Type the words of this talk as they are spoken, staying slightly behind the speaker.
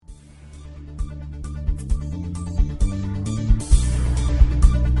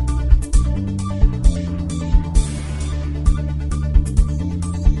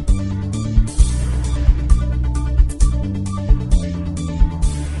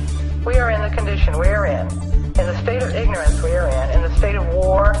condition we're in the state of ignorance we're in the state of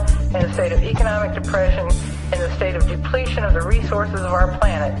war, in the state of economic depression, in the state of depletion of the resources of our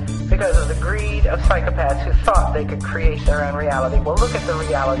planet because of the greed of psychopaths who thought they could create their own reality. Well, look at the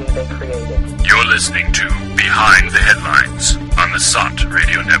reality they created. You're listening to Behind the Headlines on the SOT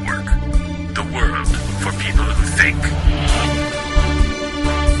Radio Network. The world for people who think.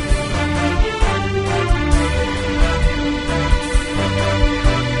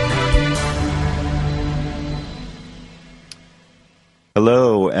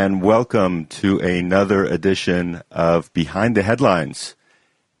 Hello and welcome to another edition of Behind the Headlines.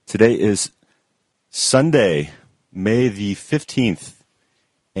 Today is Sunday, May the 15th,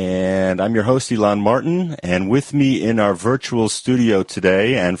 and I'm your host, Elon Martin, and with me in our virtual studio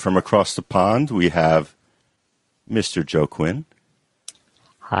today and from across the pond, we have Mr. Joe Quinn.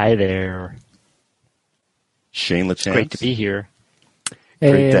 Hi there. Shane LaChance. Great to be here.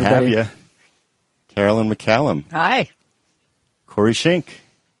 Great to have you. Carolyn McCallum. Hi. Corey Schenk.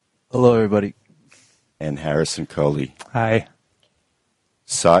 Hello, everybody. And Harrison Coley. Hi.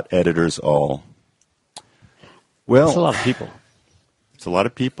 SOT editors all. Well, it's a lot of people. It's a lot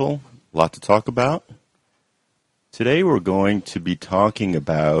of people, a lot to talk about. Today we're going to be talking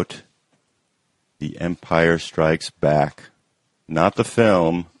about The Empire Strikes Back. Not the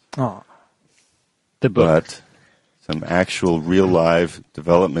film, the book. But some actual real live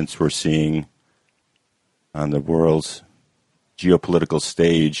developments we're seeing on the world's geopolitical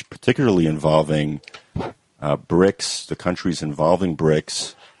stage, particularly involving BRICS, the countries involving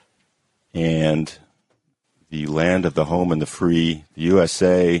BRICS, and the land of the home and the free, the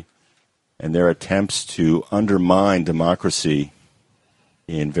USA, and their attempts to undermine democracy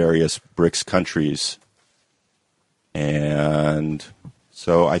in various BRICS countries. And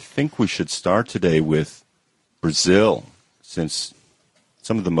so I think we should start today with Brazil, since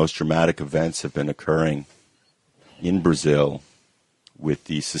some of the most dramatic events have been occurring in Brazil, with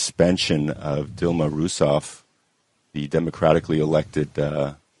the suspension of Dilma Rousseff, the democratically elected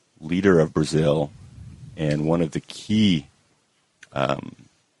leader of Brazil, and one of the key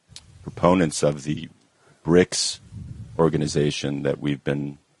proponents of the BRICS organization that we've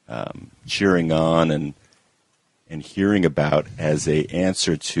been cheering on and hearing about as an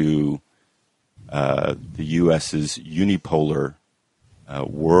answer to the U.S.'s unipolar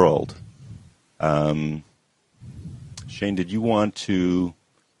world. Shane, did you want to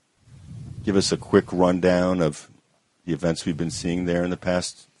give us a quick rundown of the events we've been seeing there in the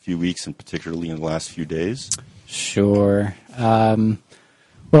past few weeks, and particularly in the last few days? Sure.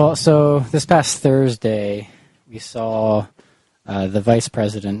 Well, so this past Thursday, we saw the Vice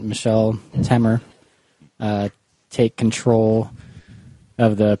President, Michel Temer, take control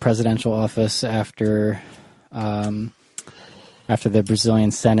of the presidential office after the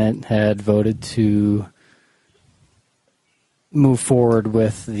Brazilian Senate had voted to move forward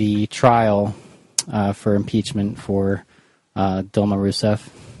with the trial for impeachment for Dilma Rousseff,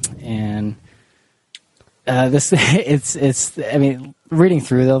 and I mean, reading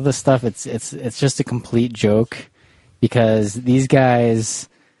through all this stuff, it's just a complete joke, because these guys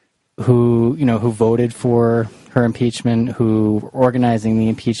who voted for her impeachment, who were organizing the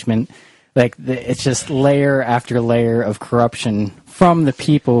impeachment, it's just layer after layer of corruption from the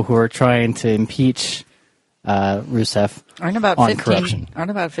people who are trying to impeach Rousseff. Aren't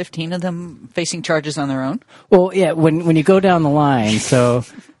about 15 of them facing charges on their own? Well, yeah, when you go down the line, so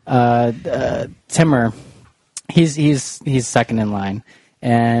Temer, he's second in line,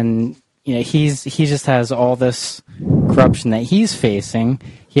 and he just has all this corruption that he's facing.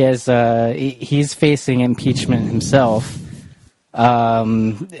 He's facing impeachment himself. Dear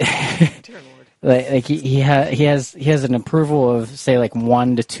Lord. He has an approval of, say,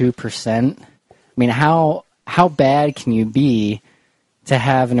 1 to 2%. I mean, how bad can you be to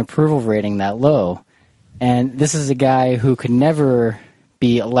have an approval rating that low? And this is a guy who could never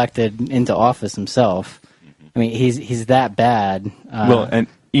be elected into office himself. I mean, he's that bad. Well, and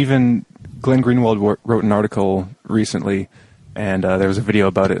even Glenn Greenwald wrote an article recently, and there was a video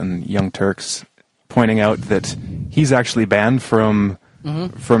about it in Young Turks, pointing out that he's actually banned from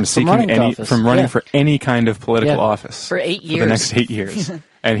running for any kind of political office for 8 years, for the next 8 years.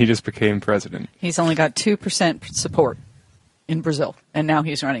 And he just became president. He's only got 2% support in Brazil, and now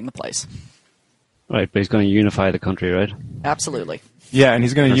he's running the place. Right, but he's going to unify the country, right? Absolutely. Yeah, and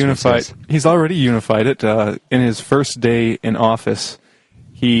he's going to unify. He's already unified it. In his first day in office,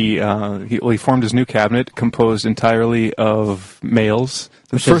 he formed his new cabinet, composed entirely of males.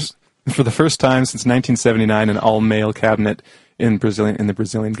 For the first time since 1979, an all-male cabinet in the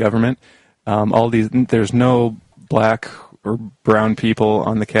Brazilian government. There's no black or brown people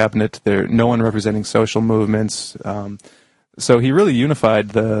on the cabinet. No one representing social movements. So he really unified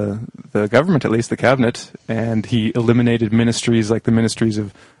the government, at least the cabinet, and he eliminated ministries like the ministries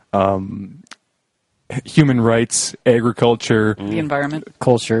of human rights, agriculture, The environment.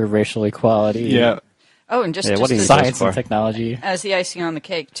 Culture, racial equality. Yeah. Oh, and just what do you Science and technology. as the icing on the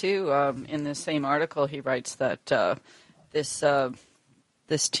cake, too, in the same article, he writes that this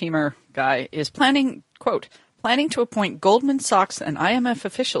Teamer guy is planning, quote, planning to appoint Goldman Sachs and IMF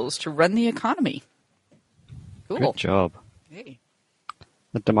officials to run the economy. Cool. Good job. Hey,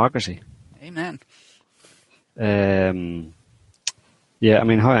 The democracy. amen. Yeah, I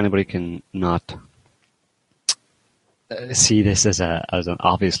mean, how anybody can not see this as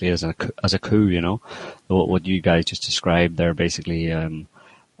obviously as a coup, you know, what you guys just described there basically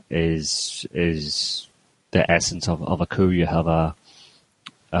is the essence of a coup. You have a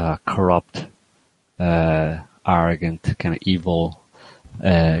corrupt, arrogant, kind of evil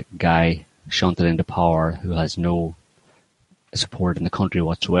guy shunted into power who has no support in the country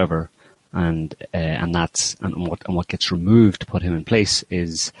whatsoever, and what gets removed to put him in place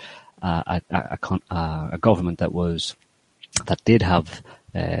is a government that did have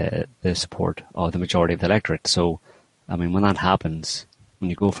the support of the majority of the electorate. So, I mean, when that happens, when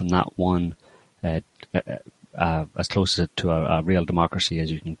you go from that one as close to a real democracy as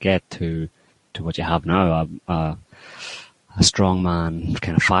you can get to what you have now, a strongman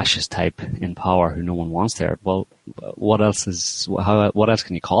kind of fascist type in power who no one wants there. Well, what else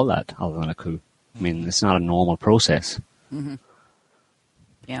can you call that other than a coup? I mean, it's not a normal process. Mm-hmm.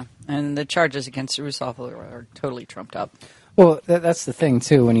 Yeah, and the charges against Rousseff are totally trumped up. Well, that's the thing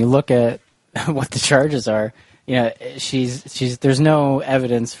too. When you look at what the charges are, you know, she's there's no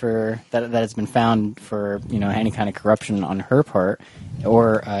evidence for that has been found for, you know, any kind of corruption on her part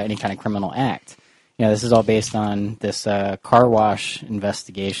or any kind of criminal act. You know, this is all based on this car wash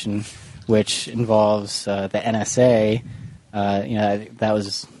investigation, which involves the NSA. You know, that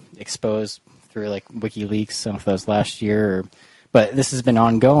was exposed through like WikiLeaks, some of those last year. But this has been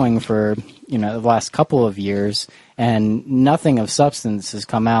ongoing for, you know, the last couple of years, and nothing of substance has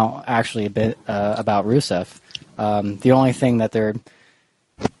come out actually a bit about Rousseff. The only thing that they're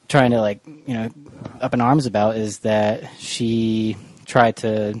trying to, like, you know, up in arms about is that she tried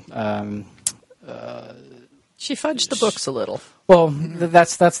to. She fudged the books a little. Well,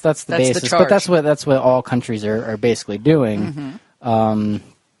 that's the basis, charge. but that's what all countries are basically doing. Mm-hmm.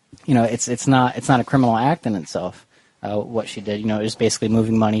 You know, it's not a criminal act in itself. What she did, you know, is basically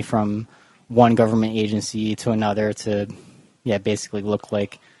moving money from one government agency to another to, basically look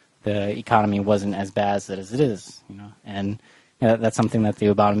like the economy wasn't as bad as it is, you know. And you know, that's something that the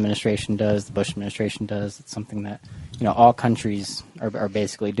Obama administration does, the Bush administration does. It's something that, you know, all countries are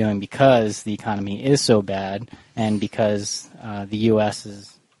basically doing because the economy is so bad and because the U.S.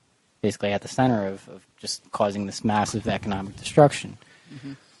 is basically at the center of just causing this massive economic destruction.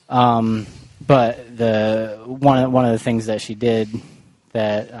 Mm-hmm. But one of the things that she did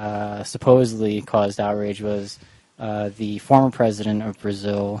that supposedly caused outrage was the former president of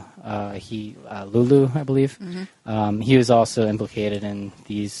Brazil, Lulu, I believe. Mm-hmm. He was also implicated in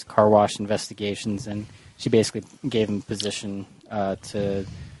these car wash investigations, and she basically gave him a position so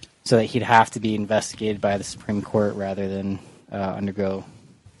that he'd have to be investigated by the Supreme Court rather than undergo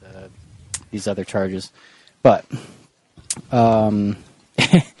these other charges. But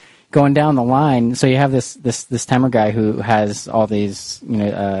going down the line, so you have this Temer guy who has all these, you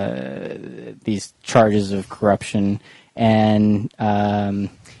know, these charges of corruption, and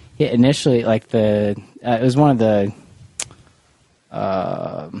he initially, like it was one of the,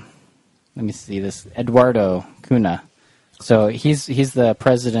 let me see this, Eduardo Cunha. So he's the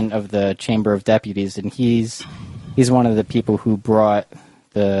president of the Chamber of Deputies, and he's one of the people who brought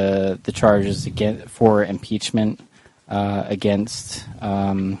the charges for impeachment against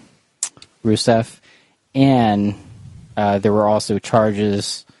Rousseff, and there were also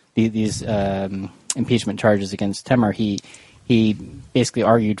charges, these impeachment charges against Temer. He basically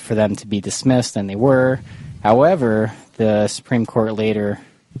argued for them to be dismissed, and they were. However, the Supreme Court later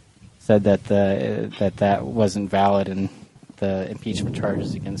said that that wasn't valid, and the impeachment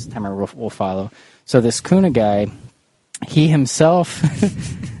charges against Temer will follow. So this Cunha guy, he himself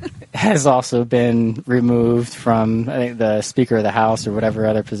has also been removed from, I think, the Speaker of the House or whatever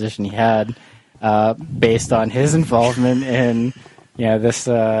other position he had, based on his involvement in, you know, this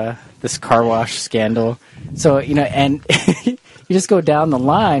car wash scandal. So, you know, and you just go down the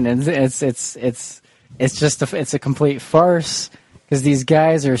line, and it's just it's a complete farce because these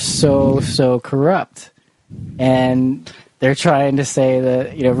guys are so corrupt, and they're trying to say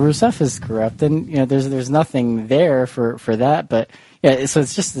that Rousseff is corrupt, and there's nothing there for that. But yeah, so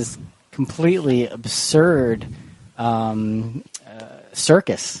it's just this completely absurd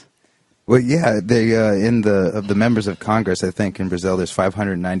circus. Well, yeah, they of the members of Congress, I think in Brazil there's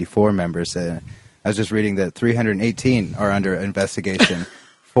 594 members. I was just reading that 318 are under investigation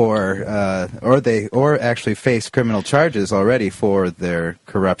for, or actually face criminal charges already for their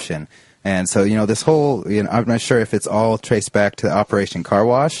corruption. And so, this whole, I'm not sure if it's all traced back to Operation Car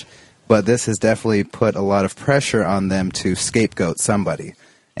Wash, but this has definitely put a lot of pressure on them to scapegoat somebody.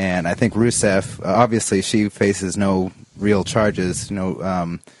 And I think Rousseff, obviously, she faces no real charges,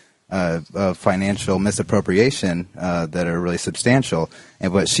 of financial misappropriation that are really substantial,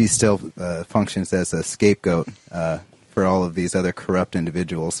 but she still functions as a scapegoat for all of these other corrupt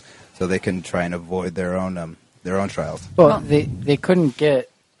individuals, so they can try and avoid their own trials. Well, they couldn't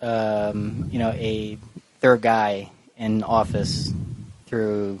get a third guy in office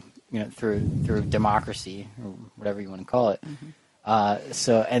through democracy or whatever you want to call it. Mm-hmm.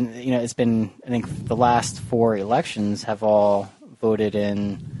 It's been, I think the last 4 elections have all voted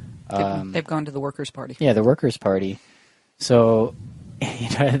in. They've gone to the Workers' Party. Yeah, the Workers' Party. So,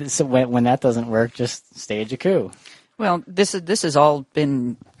 so when that doesn't work, just stage a coup. Well, this has all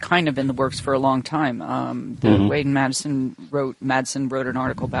been kind of in the works for a long time. Wade and Madsen wrote an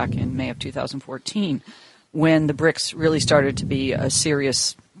article back in May of 2014 when the BRICS really started to be a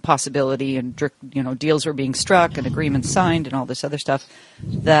serious possibility, and deals were being struck and agreements signed and all this other stuff.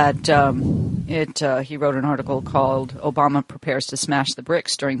 That he wrote an article called "Obama Prepares to Smash the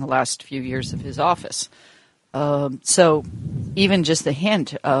BRICS" during the last few years of his office. So even just the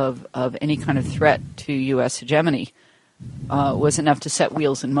hint of any kind of threat to U.S. hegemony was enough to set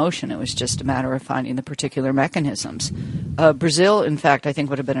wheels in motion. It was just a matter of finding the particular mechanisms. Brazil, in fact, I think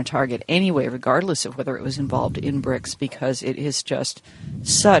would have been a target anyway, regardless of whether it was involved in BRICS, because it is just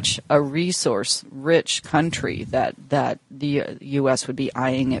such a resource-rich country that the U.S. would be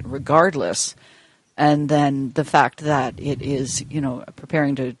eyeing it regardless. And then the fact that it is,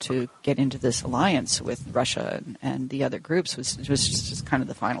 preparing to get into this alliance with Russia and the other groups was just kind of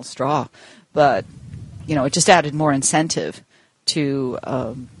the final straw. But it just added more incentive to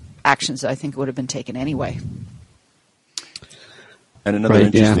actions that I think would have been taken anyway. And another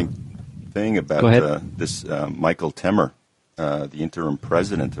interesting thing about this Michael Temer, the interim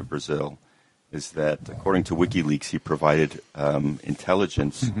president of Brazil, is that according to WikiLeaks, he provided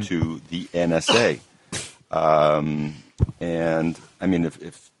intelligence to the NSA. And I mean,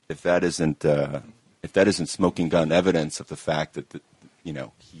 if that isn't smoking gun evidence of the fact that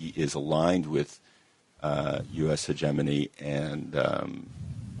he is aligned with U.S. hegemony and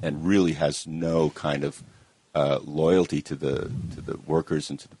really has no kind of loyalty to the workers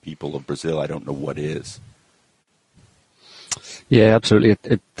and to the people of Brazil, I don't know what is. Yeah, absolutely.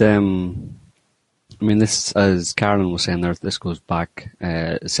 This, as Carolyn was saying there, this goes back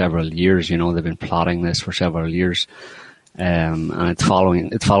several years. They've been plotting this for several years, and it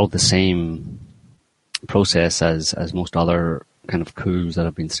followed the same process as most other kind of coups that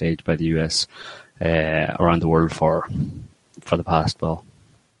have been staged by the U.S. Around the world for the past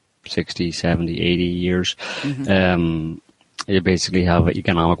 60, 70, 80 years. Mm-hmm. You basically have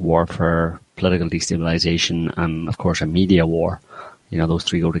economic warfare, political destabilization, and of course a media war. Those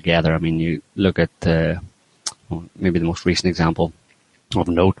three go together. I mean, you look at maybe the most recent example of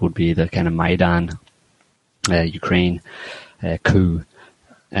note would be the kind of Maidan, Ukraine coup,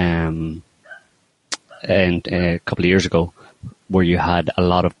 and a couple of years ago, where you had a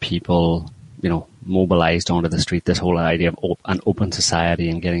lot of people, mobilized onto the street. This whole idea of an open society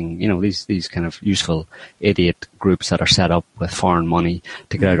and getting, these kind of useful idiot groups that are set up with foreign money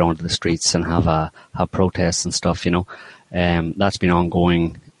to get out onto the streets and have protests and stuff. That's been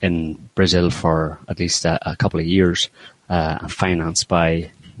ongoing in Brazil for at least a couple of years, financed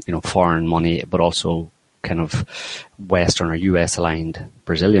by, foreign money, but also kind of Western or US aligned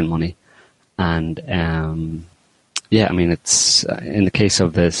Brazilian money. And, it's in the case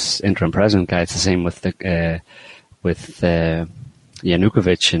of this interim president guy, it's the same with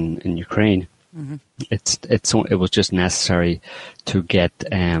Yanukovych in Ukraine. Mm-hmm. It was just necessary to get,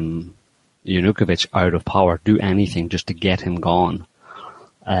 Yanukovych out of power, do anything just to get him gone,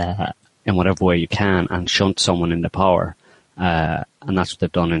 in whatever way you can, and shunt someone into power. And that's what they've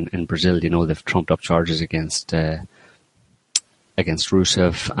done in Brazil. They've trumped up charges against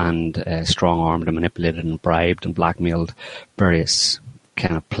Rousseff and strong-armed and manipulated and bribed and blackmailed various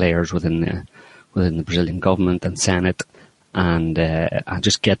kind of players within the Brazilian government and Senate, and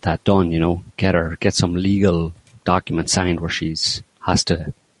just get that done. Get some legal document signed where she's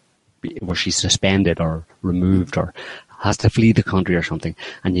suspended or removed or has to flee the country or something,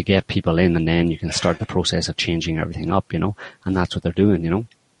 and you get people in, and then you can start the process of changing everything up, and that's what they're doing,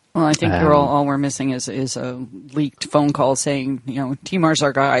 Well, I think all we're missing is a leaked phone call saying, Timar's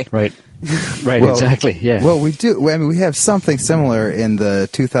our guy. Right. Right, well, exactly, yeah. Well, we do. I mean, we have something similar in the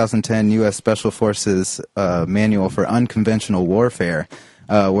 2010 U.S. Special Forces Manual for Unconventional Warfare,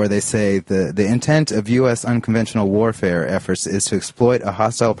 where they say the intent of U.S. unconventional warfare efforts is to exploit a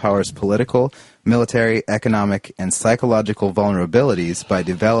hostile power's political, military, economic, and psychological vulnerabilities by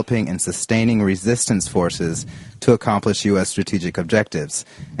developing and sustaining resistance forces to accomplish U.S. strategic objectives.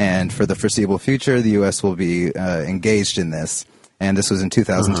 And for the foreseeable future, the U.S. will be engaged in this. And this was in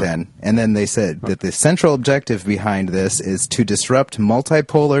 2010. And then they said that the central objective behind this is to disrupt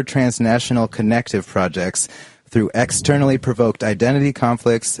multipolar transnational connective projects through externally provoked identity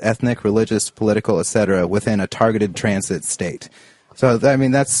conflicts, ethnic, religious, political, etc., within a targeted transit state. So, I mean,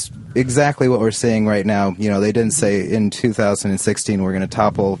 that's exactly what we're seeing right now. They didn't say in 2016 we're going to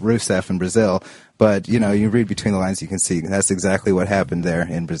topple Rousseff in Brazil, but, you read between the lines, you can see that's exactly what happened there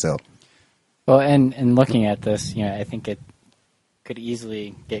in Brazil. Well, and looking at this, I think it could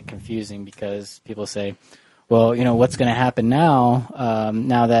easily get confusing because people say, well, what's going to happen now,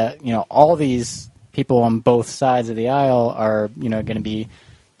 now that, all these people on both sides of the aisle are, going to be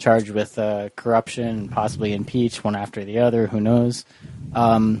charged with corruption and possibly impeached one after the other, who knows.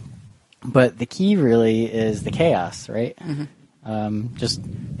 But the key really is the chaos, right? Mm-hmm. Just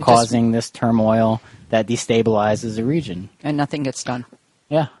causing this turmoil that destabilizes the region. And nothing gets done.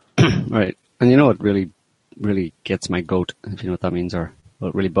 Yeah. Right. And what really gets my goat, if you know what that means, or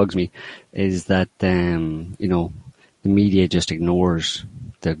what really bugs me, is that, the media just ignores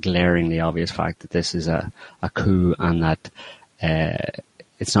the glaringly obvious fact that this is a coup, and that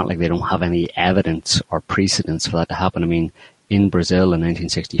it's not like they don't have any evidence or precedence for that to happen. I mean, in Brazil in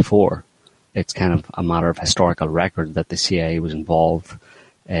 1964, it's kind of a matter of historical record that the CIA was involved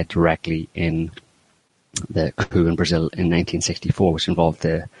directly in the coup in Brazil in 1964, which involved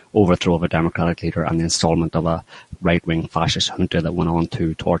the overthrow of a democratic leader and the installment of a right-wing fascist junta that went on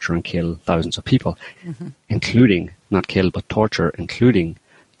to torture and kill thousands of people, including, not kill, but torture, including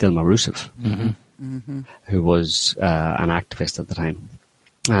Dilma Rousseff, who was an activist at the time.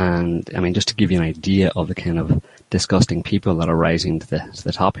 And, I mean, just to give you an idea of the kind of disgusting people that are rising to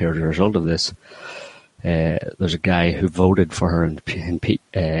the top here as a result of this, there's a guy who voted for her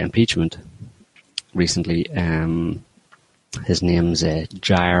impeachment recently. His name's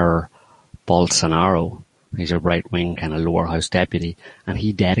Jair Bolsonaro. He's a right-wing kind of lower house deputy, and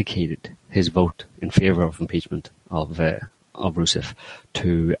he dedicated his vote in favour of impeachment of Rousseff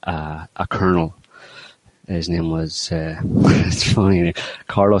to a colonel. His name was, it's funny,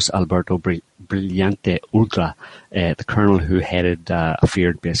 Carlos Alberto Brilhante Urca, the colonel who headed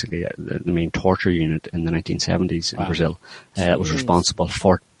feared basically the main torture unit in the 1970s in Brazil, that was responsible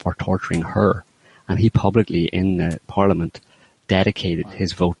for torturing her. And he publicly in the parliament dedicated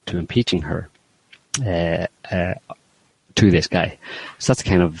his vote to impeaching her to this guy. So that's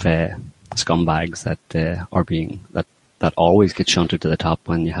kind of scumbags that are being that always get shunted to the top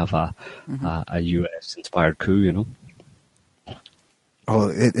when you have a US inspired coup, Oh,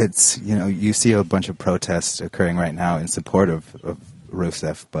 it's you see a bunch of protests occurring right now in support of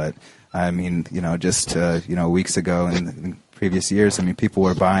Rousseff, but I mean just weeks ago in previous years, I mean people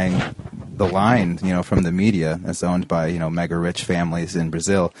were buying the line from the media that's owned by mega rich families in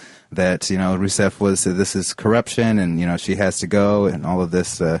Brazil that Rousseff this is corruption and she has to go and all of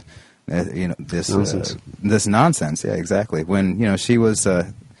this. This nonsense. Yeah, exactly. When she was,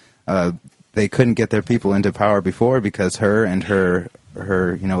 they couldn't get their people into power before because her and her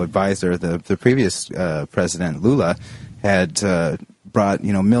advisor, the previous president Lula, had brought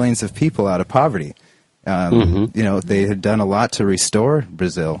millions of people out of poverty. They had done a lot to restore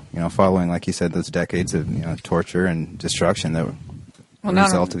Brazil. Following, like you said, those decades of torture and destruction that were a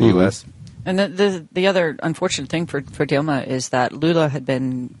result of the U.S. And the other unfortunate thing for Dilma is that Lula had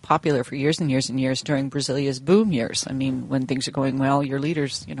been popular for years and years and years during Brazilia's boom years. I mean, when things are going well, your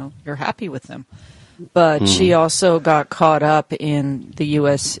leaders, you're happy with them. But she also got caught up in the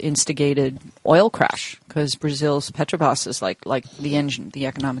U.S. instigated oil crash because Brazil's Petrobras is like the engine, the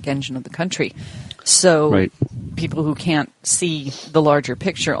economic engine of the country. So people who can't see the larger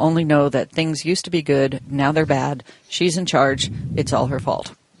picture only know that things used to be good, now they're bad. She's in charge. It's all her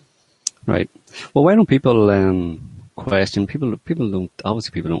fault. Right. Well, why don't people question? People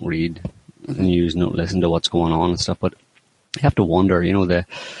don't read the news, don't listen to what's going on and stuff. But you have to wonder.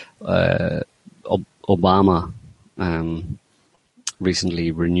 Obama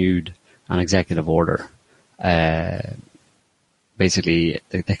recently renewed an executive order. Basically,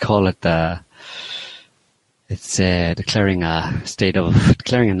 they call it it's declaring a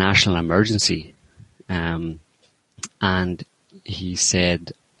national emergency, and he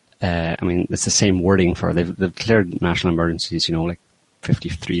said, it's the same wording for they've declared national emergencies, like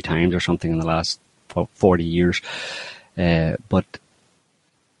 53 times or something in the last 40 years, but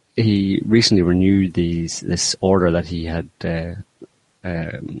he recently renewed this order that he had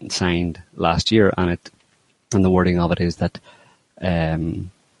signed last year, and the wording of it is that.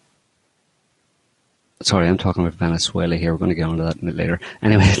 Sorry, I'm talking about Venezuela here. We're going to get onto that a bit later.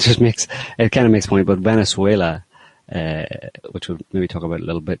 Anyway, it kind of makes point. But Venezuela, which we'll maybe talk about a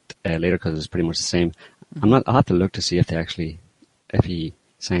little bit later because it's pretty much the same. I'll have to look to see if he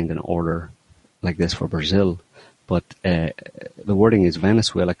signed an order like this for Brazil. But the wording is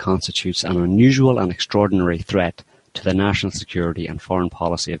Venezuela constitutes an unusual and extraordinary threat to the national security and foreign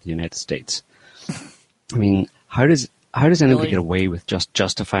policy of the United States. I mean, how does anybody get away with just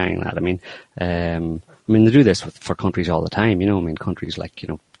justifying that? They do this for countries all the time, countries like,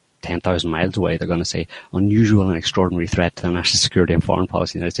 10,000 miles away, they're going to say unusual and extraordinary threat to the national security and foreign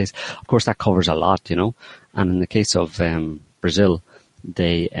policy of the United States. Of course, that covers a lot, and in the case of Brazil,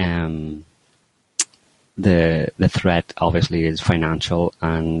 the threat obviously is financial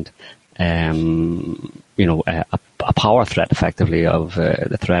and, a power threat effectively of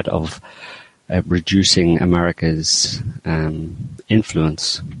the threat of reducing America's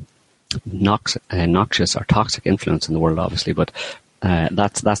influence, noxious or toxic influence in the world, obviously. But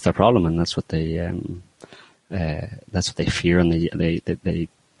that's their problem, and that's what they fear, and they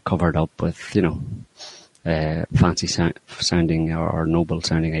cover it up with fancy sounding or noble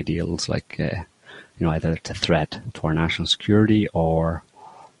sounding ideals like either it's a threat to our national security or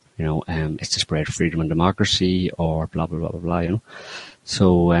it's to spread freedom and democracy or blah blah blah blah blah.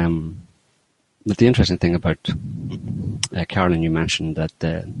 So. But the interesting thing about Carolyn, you mentioned that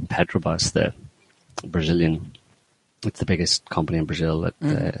Petrobras, the Brazilian, it's the biggest company in Brazil.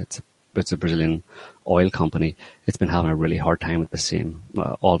 It's a Brazilian oil company. It's been having a really hard time with the same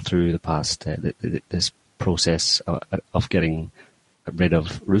all through the past this process of getting rid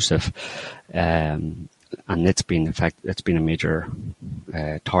of Rousseff, and it's been a major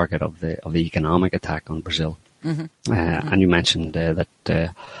target of the economic attack on Brazil. Mm-hmm. And you mentioned that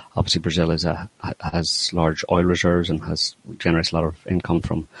obviously Brazil has large oil reserves and generates a lot of income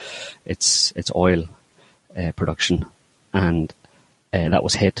from its oil production, and that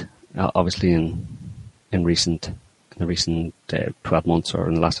was hit obviously in the recent 12 months or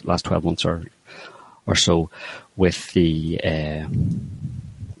in the last 12 months or so with the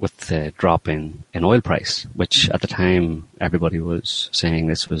drop in oil price, which at the time everybody was saying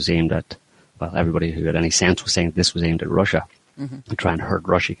this was aimed at. Well, everybody who had any sense was saying this was aimed at Russia, and trying to hurt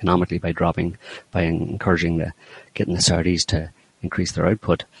Russia economically by encouraging getting the Saudis to increase their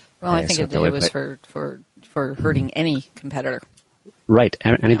output. Well, I think it was for hurting any competitor. Right,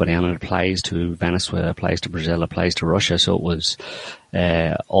 anybody, and it applies to Venezuela, applies to Brazil, applies to Russia. So it was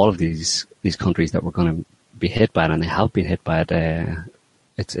all of these countries that were going to be hit by it, and they have been hit by it.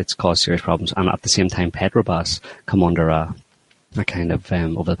 It's caused serious problems, and at the same time, Petrobras come under a kind of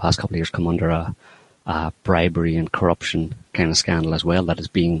over the past couple of years come under a bribery and corruption kind of scandal as well that is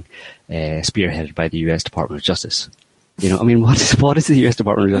being spearheaded by the U.S. Department of Justice. What is the U.S.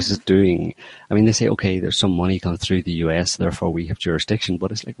 Department of Justice doing? They say, okay, there's some money comes through the U.S., therefore we have jurisdiction,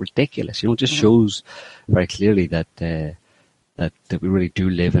 but it's like ridiculous. It just shows very clearly that we really do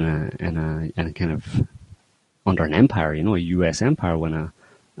live in a kind of under an empire, a U.S. empire when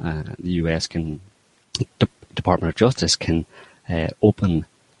the U.S. Department of Justice can open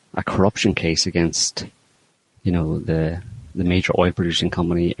a corruption case against, the major oil producing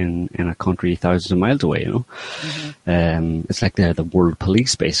company in a country thousands of miles away. It's like they're the world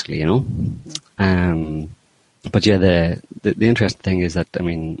police, basically. But yeah, the interesting thing is that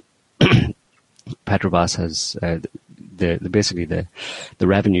Petrobras has basically the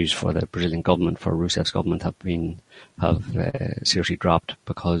revenues for the Brazilian government, for Rousseff's government, have seriously dropped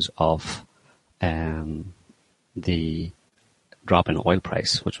because of the drop in oil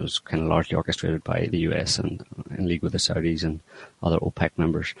price, which was kind of largely orchestrated by the US and in league with the Saudis and other OPEC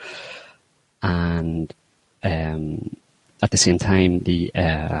members. And at the same time,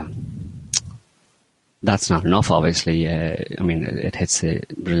 that's not enough, obviously. It hits the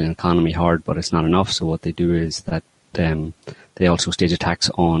Brazilian economy hard, but it's not enough. So what they do is that they also stage attacks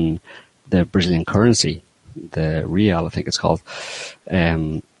on the Brazilian currency, the real, I think it's called,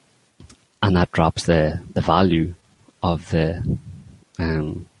 and that drops the value of the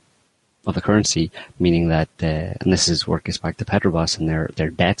currency, meaning that, and this is where it gets back to Petrobras and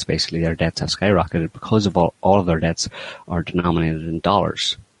their debts. Basically, their debts have skyrocketed because of all of their debts are denominated in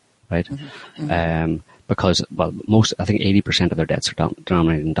dollars, right? Mm-hmm. because, well, I think 80% of their debts are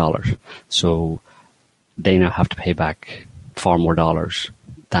denominated in dollars. So they now have to pay back far more dollars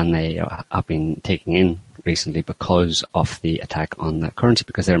than they have been taking in recently because of the attack on the currency,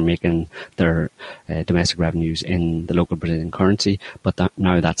 because they're making their domestic revenues in the local Brazilian currency, but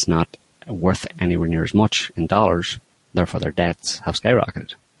now that's not worth anywhere near as much in dollars. Therefore, their debts have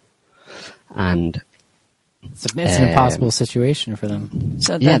skyrocketed. And it's an impossible situation for them.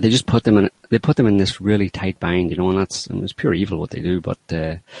 So they just put them in this really tight bind, and it's pure evil what they do. But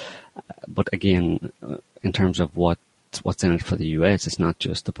again, in terms of what's in it for the US, it's not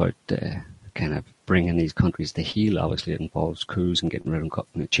just about kind of bringing these countries to heel. Obviously, it involves coups and getting rid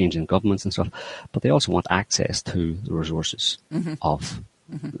of changing governments and stuff. But they also want access to the resources of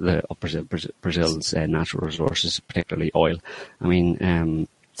Brazil's natural resources, particularly oil. I mean.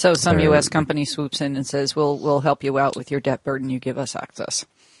 So some U.S. company swoops in and says, "We'll help you out with your debt burden. You give us access."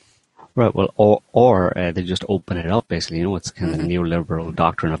 Right. Well, or they just open it up. Basically, it's kind of the neoliberal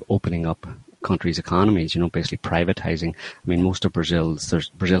doctrine of opening up countries' economies. Basically privatizing. I mean, most of Brazil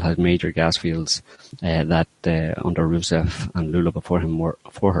has major gas fields that under Rousseff and Lula before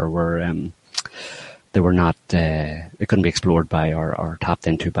her were they were not. They couldn't be explored by or tapped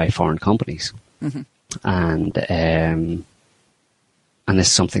into by foreign companies, and this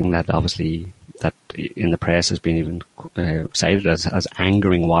is something that obviously that in the press has been even cited as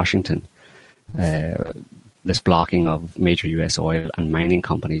angering Washington. This blocking of major U.S. oil and mining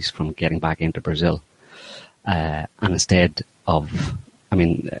companies from getting back into Brazil. And instead of,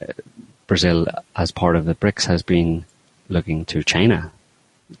 Brazil as part of the BRICS has been looking to China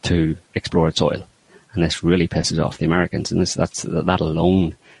to explore its oil. And this really pisses off the Americans. And that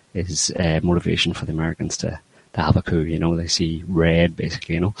alone is motivation for the Americans to have a coup. They see red,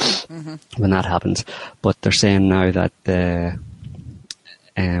 basically, when that happens. But they're saying now that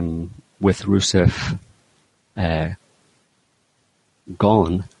with Rousseff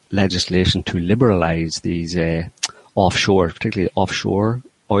gone, legislation to liberalize these offshore, particularly offshore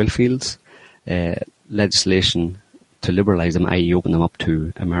oil fields, legislation to liberalize them, i.e. open them up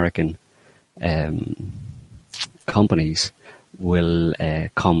to American companies, will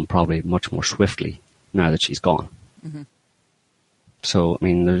come probably much more swiftly now that she's gone. So,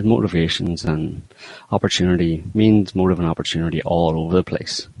 there's motivations and opportunity, motive and opportunity all over the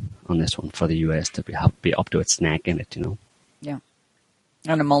place on this one for the US to be up to its neck in it, Yeah.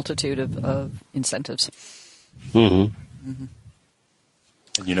 And a multitude of incentives. And,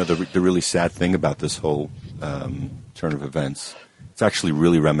 the really sad thing about this whole turn of events, it's actually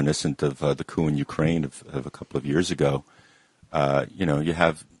really reminiscent of the coup in Ukraine of a couple of years ago. You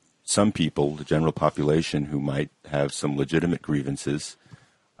have some people, the general population, who might have some legitimate grievances.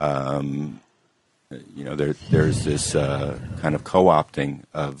 There's this kind of co-opting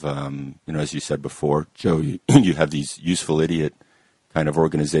of, as you said before, Joe, you have these useful idiot kind of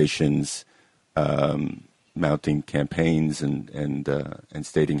organizations mounting campaigns and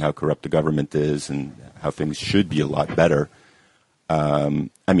stating how corrupt the government is and how things should be a lot better.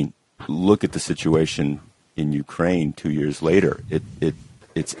 Look at the situation in Ukraine 2 years later.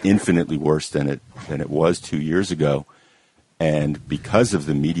 It's infinitely worse than it was 2 years ago. And because of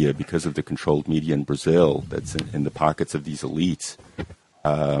the media, because of the controlled media in Brazil that's in the pockets of these elites,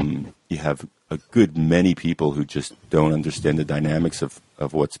 you have a good many people who just don't understand the dynamics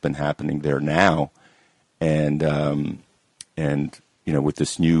of what's been happening there now. And with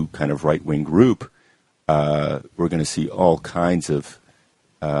this new kind of right-wing group, we're going to see all kinds of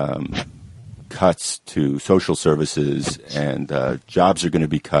cuts to social services, and jobs are going to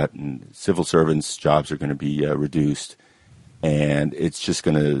be cut, and civil servants' jobs are going to be reduced, and it's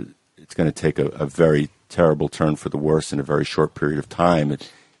going to take a very terrible turn for the worse in a very short period of time.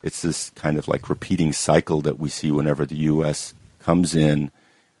 It's this kind of like repeating cycle that we see whenever the U.S. comes in,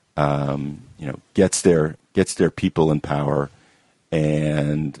 gets their people in power,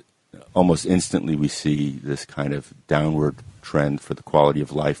 and almost instantly we see this kind of downward trend for the quality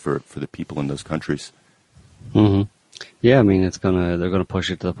of life for the people in those countries. Yeah, they're gonna push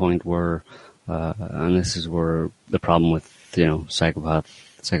it to the point where, and this is where the problem with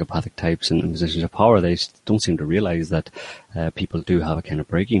psychopathic types and positions of power, they don't seem to realize that people do have a kind of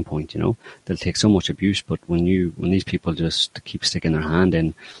breaking point. They'll take so much abuse, but when these people just keep sticking their hand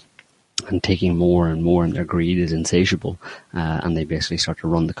in and taking more and more, and their greed is insatiable, and they basically start to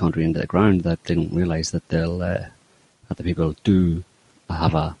run the country into the ground, that they don't realize that that the people do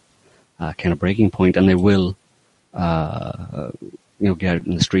have a kind of breaking point, and they will, get out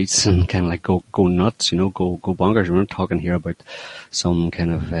in the streets and kind of like go nuts, go bonkers. We're not talking here about some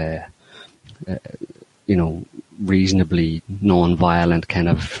kind of, reasonably non-violent kind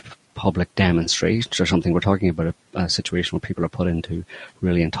of public demonstrations or something. We're talking about a situation where people are put into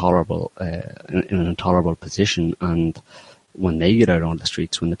really intolerable, in an intolerable position, and when they get out on the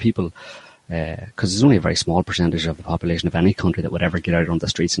streets, when the people, because there's only a very small percentage of the population of any country that would ever get out on the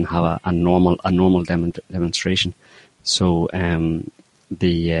streets and have a normal demonstration. So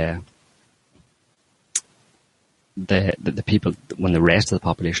the people, when the rest of the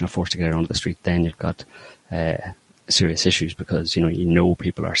population are forced to get out onto the street, then you've got serious issues, because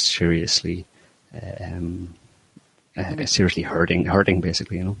people are seriously hurting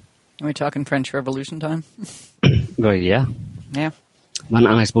basically. Are we talking French Revolution time? Well, yeah. And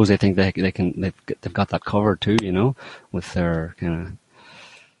I suppose they think they've got that covered too, with their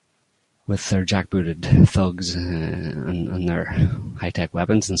jackbooted thugs and their high-tech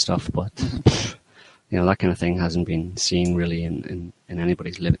weapons and stuff. But that kind of thing hasn't been seen really in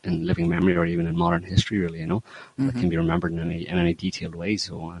anybody's living memory, or even in modern history, really. That can be remembered in any detailed way.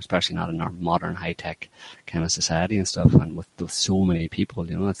 So especially not in our modern high-tech kind of society and stuff, and with so many people.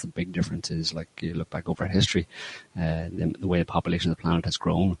 That's the big difference. Is like you look back over history, the way the population of the planet has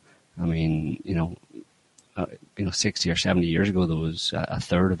grown. I mean, 60 or 70 years ago, there was a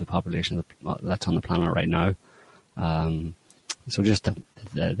third of the population that's on the planet right now. So just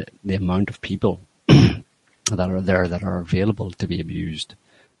the amount of people that are there that are available to be abused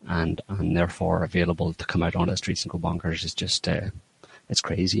and therefore available to come out on the streets and go bonkers is just it's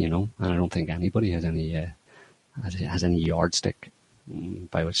crazy, and I don't think anybody has any yardstick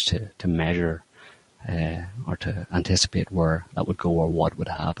by which to measure or to anticipate where that would go or what would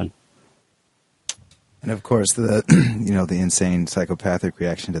happen. And of course, the insane psychopathic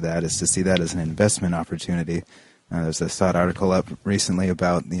reaction to that is to see that as an investment opportunity. There's a thought article up recently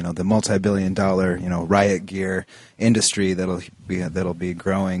about the multi-billion-dollar riot gear industry that'll be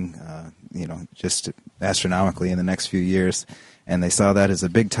growing just astronomically in the next few years, and they saw that as a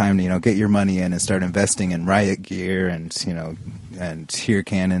big time to get your money in and start investing in riot gear and tear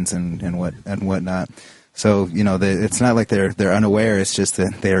cannons and whatnot. So it's not like they're unaware. It's just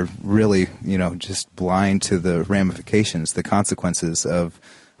that they're really just blind to the ramifications, the consequences of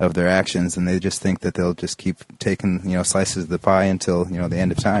their actions, and they just think that they'll just keep taking slices of the pie until the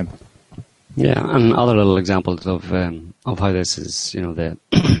end of time. Yeah, and other little examples of how this is the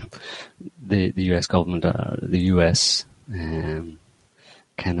U.S. government, the U.S. Kind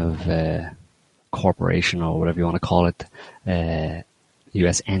of corporation or whatever you want to call it.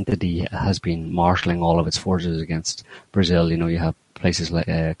 U.S. entity has been marshalling all of its forces against Brazil. You have places like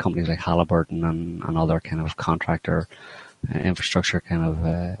companies like Halliburton and other kind of contractor infrastructure, kind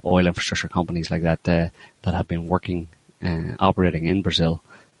of oil infrastructure companies like that that have been working, operating in Brazil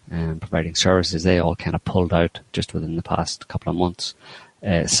and providing services. They all kind of pulled out just within the past couple of months,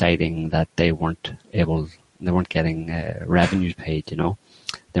 citing that they weren't getting revenues paid. They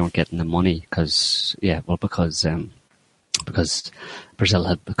weren't getting the money because Brazil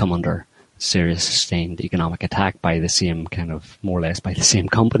had come under serious sustained economic attack by the same kind of, more or less by the same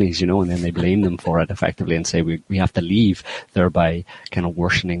companies, and then they blame them for it effectively and say we have to leave, thereby kind of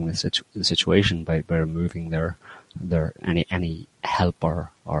worsening the situation by removing their any help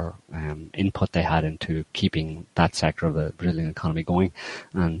or input they had into keeping that sector of the Brazilian economy going.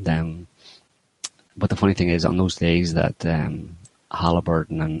 And but the funny thing is, on those days that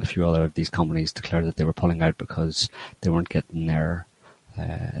Halliburton and a few other of these companies declared that they were pulling out because they weren't getting their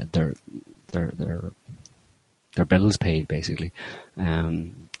bills paid, basically.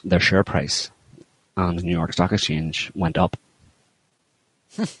 Their share price on the New York Stock Exchange went up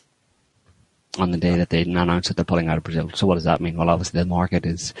on the day that they announced that they're pulling out of Brazil. So what does that mean? Well, obviously the market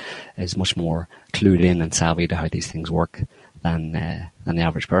is much more clued in and savvy to how these things work than the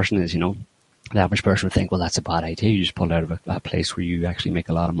average person is. The average person would think, well, that's a bad idea. You just pulled out of a place where you actually make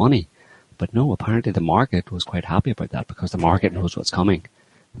a lot of money. But no, apparently the market was quite happy about that, because the market knows what's coming.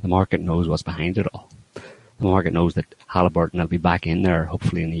 The market knows what's behind it all. The market knows that Halliburton will be back in there,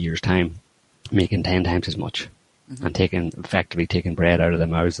 hopefully in a year's time, making 10 times as much, and effectively taking bread out of the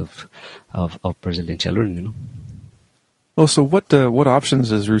mouths of Brazilian children. Well, so what options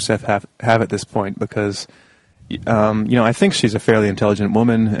does Rousseff have at this point? Because I think she's a fairly intelligent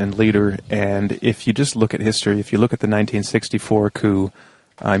woman and leader, and if you just look at history, if you look at the 1964 coup,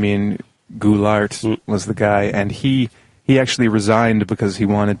 I mean, Goulart was the guy, and he actually resigned because he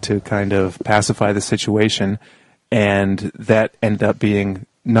wanted to kind of pacify the situation, and that ended up being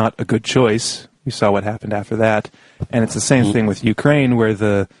not a good choice. We saw what happened after that, and it's the same thing with Ukraine, where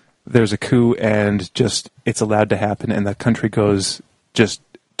there's a coup and just it's allowed to happen, and the country goes just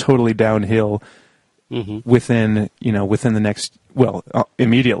totally downhill within the next,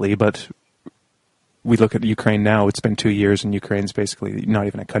 immediately, but we look at Ukraine now, it's been 2 years and Ukraine's basically not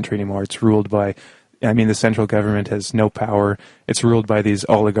even a country anymore. It's ruled by, the central government has no power. It's ruled by these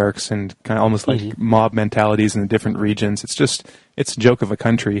oligarchs and kind of almost like mob mentalities in the different regions. It's a joke of a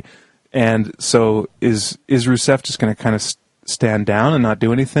country. And so is Rousseff just going to kind of stand down and not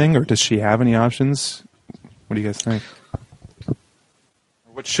do anything, or does she have any options? What do you guys think?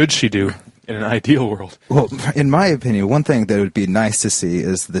 What should she do in an ideal world? Well, in my opinion, one thing that would be nice to see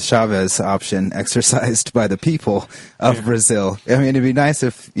is the Chavez option exercised by the people of Brazil. I mean, it'd be nice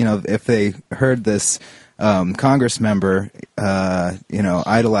if they heard this Congress member,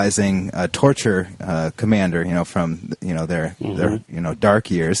 idolizing a torture commander, from their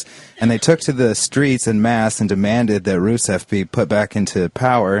dark years, and they took to the streets en masse and demanded that Rousseff be put back into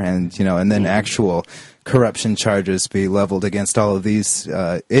power, and then actual corruption charges be leveled against all of these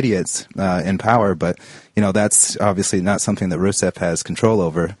idiots in power. But that's obviously not something that Rousseff has control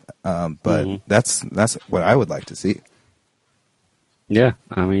over. But that's what I would like to see. Yeah,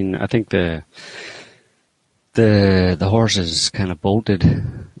 I mean, I think the horse is kind of bolted.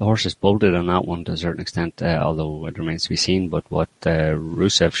 The horse is bolted on that one to a certain extent, although it remains to be seen. But what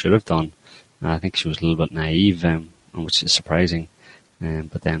Rousseff should have done, I think she was a little bit naive, which is surprising.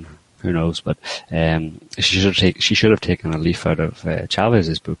 But then, who knows? But she should have taken a leaf out of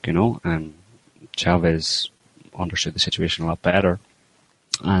Chavez's book. Chavez understood the situation a lot better,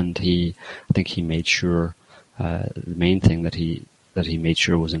 and I think he made sure the main thing that he made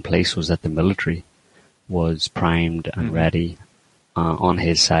sure was in place was that the military was primed and ready on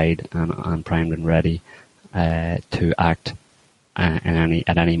his side and primed and ready to act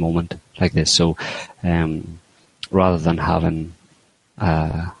at any moment like this. So rather than having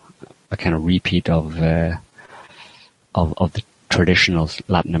a kind of repeat of the traditional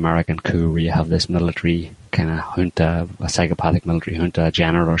Latin American coup, where you have this military kind of junta, a psychopathic military junta, a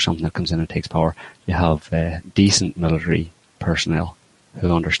general or something that comes in and takes power, you have decent military personnel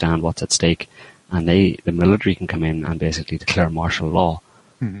who understand what's at stake. And the military can come in and basically declare martial law,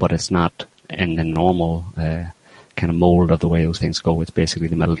 but it's not in the normal kind of mold of the way those things go. It's basically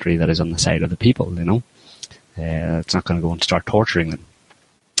the military that is on the side of the people, It's not going to go and start torturing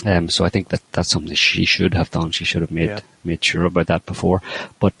them. So I think that's something she should have done. She should have made sure about that before.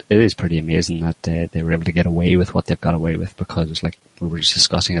 But it is pretty amazing that they were able to get away with what they've got away with, because it's like we were just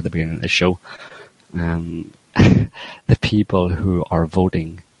discussing at the beginning of the show. The people who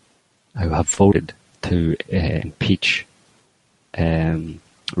have voted to impeach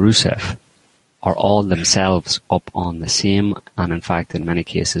Rousseff are all themselves up on the same, and in fact in many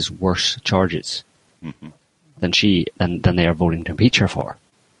cases worse charges than they are voting to impeach her for.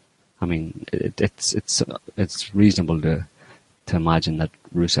 I mean, it's reasonable to imagine that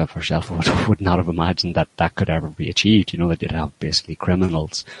Rousseff herself would not have imagined that could ever be achieved. That you'd have basically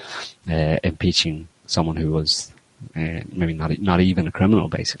criminals impeaching someone who was maybe not even a criminal,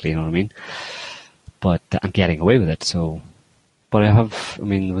 basically, you know what I mean? But and getting away with it. So, but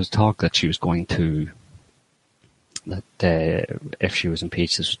there was talk that she was going to, if she was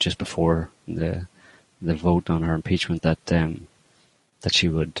impeached, this was just before the vote on her impeachment, that she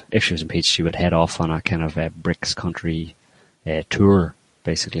would, if she was impeached, she would head off on a kind of a BRICS country tour,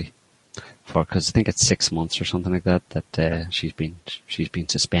 basically, because I think it's 6 months or something like that she's been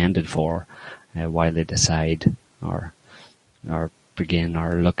suspended for while they decide or begin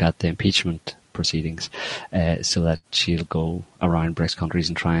or look at the impeachment proceedings, so that she'll go around BRICS countries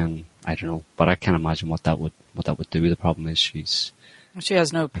and try and, I don't know, but I can't imagine what that would do. The problem is she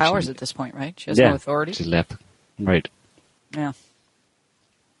has no powers at this point, right? She has no authority. She's left, right? Yeah.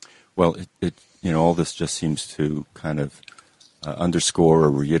 Well, all this just seems to kind of underscore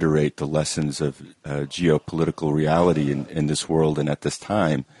or reiterate the lessons of geopolitical reality in this world and at this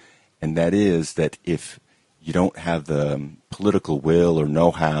time, and that is that if you don't have the political will or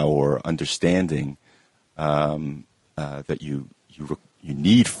know-how or understanding that you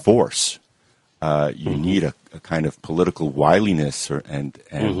need force, you need a kind of political wiliness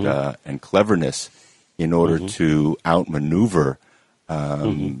and cleverness in order to outmaneuver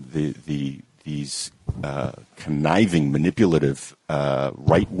these conniving, manipulative,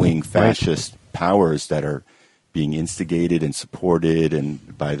 right-wing fascist powers that are being instigated and supported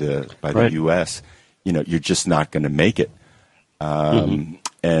and by the U.S. You're just not going to make it. And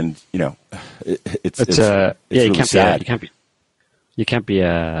it's really sad. You can't be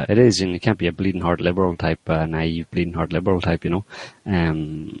a bleeding heart liberal type, naive bleeding heart liberal type,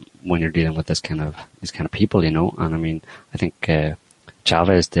 when you're dealing with these kind of people, And I mean, I think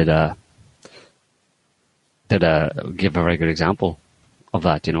Chavez did give a very good example of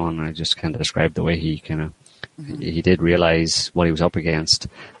that, and I just kind of described the way he kind of He did realize what he was up against,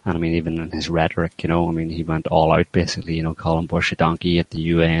 and I mean, even in his rhetoric, he went all out, basically, calling Bush a donkey at the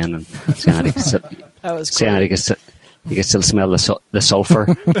UN and saying that he could still, he could still smell the sulfur.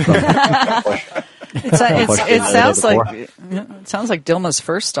 It sounds like Dilma's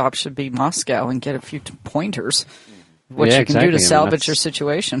first stop should be Moscow and get a few pointers. What you can do to salvage your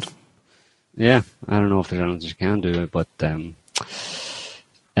situation. Yeah, I don't know if there's anything you can do, but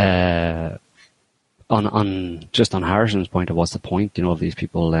on Harrison's point of what's the point, of these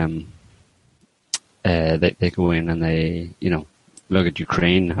people, they go in and they, look at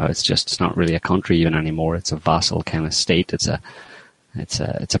Ukraine, how it's not really a country even anymore. It's a vassal kind of state. It's a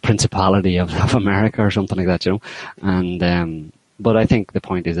principality of America or something like that, And but I think the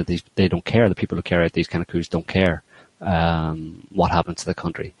point is that they don't care. The people who carry out these kind of coups don't care what happens to the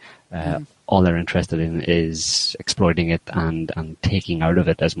country. All they're interested in is exploiting it and taking out of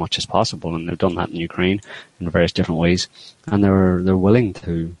it as much as possible. And they've done that in Ukraine in various different ways. And they're willing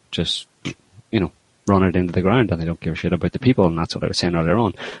to just, run it into the ground, and they don't give a shit about the people. And that's what I was saying earlier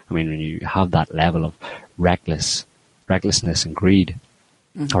on. I mean, when you have that level of recklessness and greed,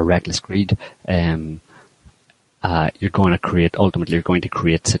 or reckless greed, you're going to create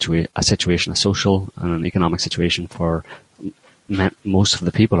a situation, a social and an economic situation for most of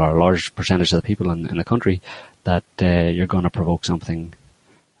the people, or a large percentage of the people in the country, that you're going to provoke something,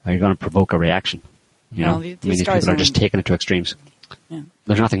 or you're going to provoke a reaction. These people are just taking it to extremes. Yeah.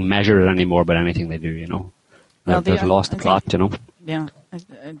 There's nothing measured anymore about anything they do, They've lost the plot, Yeah.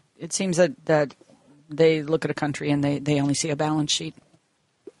 It seems that they look at a country and they only see a balance sheet.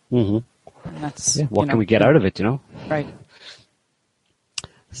 Mm-hmm. And that's, what can we get out of it, Right.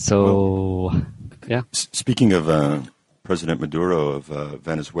 So, yeah. Speaking of President Maduro of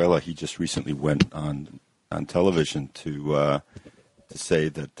Venezuela, he just recently went on television to say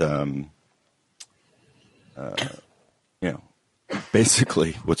that,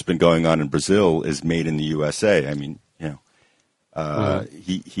 basically what's been going on in Brazil is made in the USA. I mean,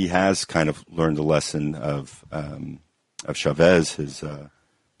 he has kind of learned the lesson of Chavez, his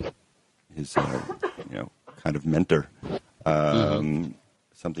kind of mentor.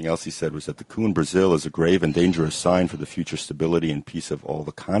 Something else he said was that the coup in Brazil is a grave and dangerous sign for the future stability and peace of all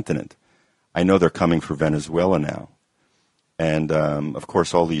the continent. I know they're coming for Venezuela now. And, of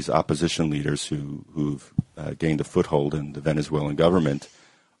course, all these opposition leaders who've gained a foothold in the Venezuelan government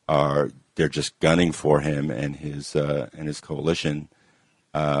they're just gunning for him and his coalition.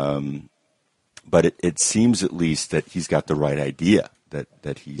 But it seems at least that he's got the right idea,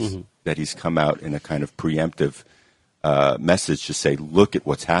 that he's come out in a kind of preemptive message to say, look at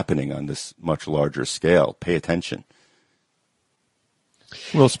what's happening on this much larger scale. Pay attention.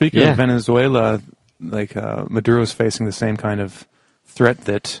 Well, speaking of Venezuela, Maduro's facing the same kind of threat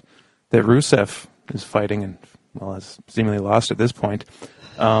that Rousseff is fighting, and has seemingly lost at this point.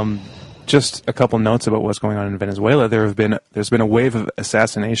 Just a couple notes about what's going on in Venezuela. There's been a wave of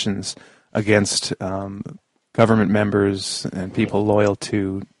assassinations against government members and people loyal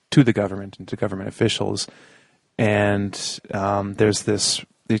to the government and to government officials. And there's these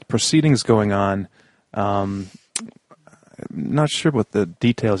proceedings going on. I'm not sure what the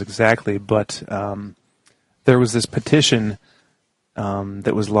details exactly, but there was this petition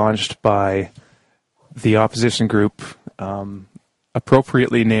that was launched by the opposition group,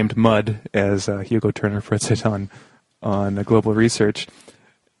 appropriately named MUD, as Hugo Turner puts it on Global Research.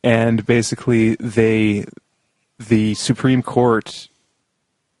 And basically, the Supreme Court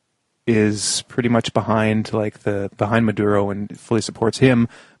is pretty much behind Maduro and fully supports him.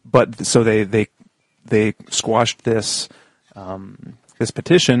 But so they squashed this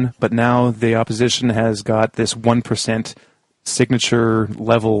petition, but now the opposition has got this 1% signature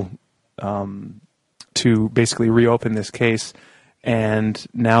level to basically reopen this case, and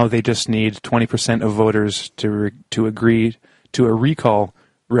now they just need 20% of voters to agree to a recall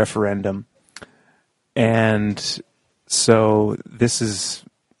referendum. And so this is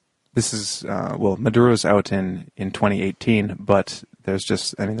Maduro's out in 2018, but there's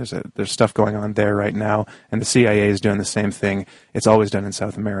stuff going on there right now, and the CIA is doing the same thing it's always done in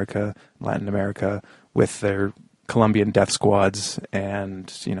South America, Latin America, with their Colombian death squads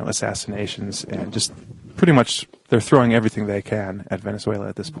and assassinations, and just pretty much they're throwing everything they can at Venezuela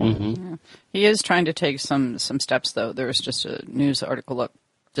at this point. Mm-hmm. Yeah. He is trying to take some steps, though. There was just a news article up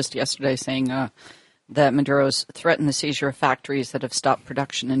just yesterday saying that Maduro's threatened the seizure of factories that have stopped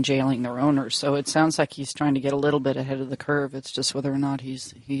production and jailing their owners. So it sounds like he's trying to get a little bit ahead of the curve. It's just whether or not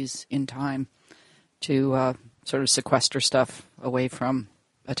he's in time to sort of sequester stuff away from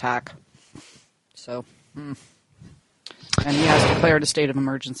attack. So, and he has declared a state of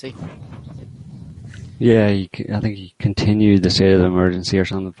emergency. Yeah, I think he continued the state of emergency or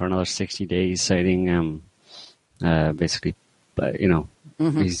something for another 60 days, citing basically,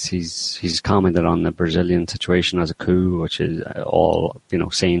 he's commented on the Brazilian situation as a coup, which is all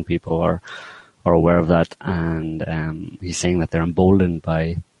sane people are aware of that, and he's saying that they're emboldened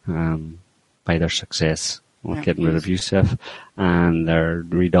by their success with getting rid of Rousseff, and they're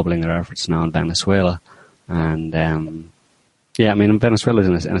redoubling their efforts now in Venezuela, and Venezuela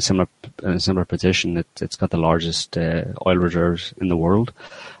is in a similar position. It's got the largest oil reserves in the world.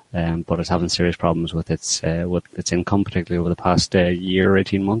 But it's having serious problems with its income, particularly over the past year,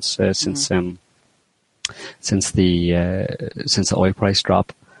 18 months since the oil price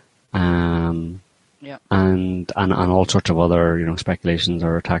drop, and all sorts of other speculations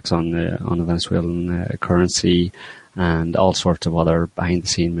or attacks on the Venezuelan currency, and all sorts of other behind the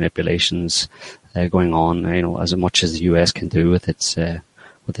scene manipulations going on. As much as the US can do with its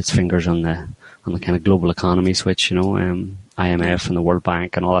fingers on the kind of global economy switch, IMF and the World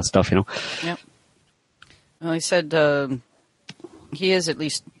Bank and all that stuff, Yep. Well, he said he is at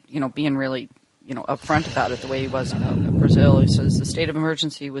least, being really, upfront about it the way he was about Brazil. He says the state of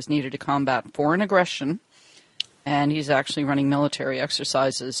emergency was needed to combat foreign aggression, and he's actually running military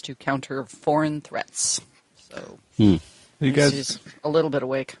exercises to counter foreign threats. So he's a little bit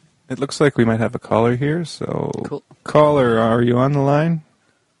awake. It looks like we might have a caller here. So, cool. Caller, are you on the line?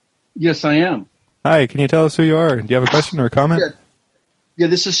 Yes, I am. Hi, can you tell us who you are? Do you have a question or a comment? Yeah,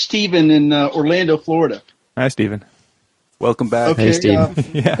 this is Stephen in Orlando, Florida. Hi, Stephen. Welcome back. Okay, hey, Stephen.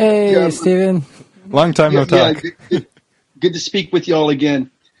 Hey, Stephen. Long time no talk. Good to speak with y'all again.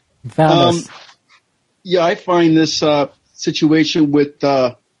 Found us. Yeah, I find this situation with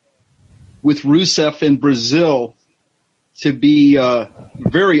Rousseff in Brazil to be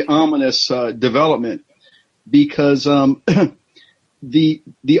very ominous development, because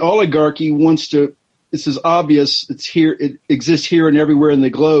the oligarchy wants to. This is obvious. It's here. It exists here and everywhere in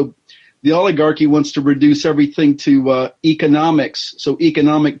the globe. The oligarchy wants to reduce everything to economics. So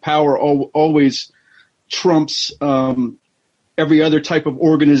economic power always trumps every other type of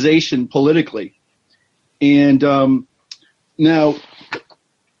organization politically. And now,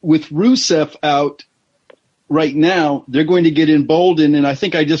 with Rousseff out right now, they're going to get emboldened. And I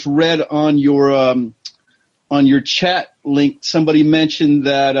think I just read on your chat link, somebody mentioned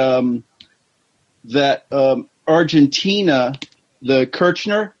that Argentina, the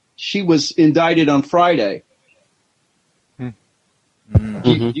Kirchner, she was indicted on Friday. Mm-hmm.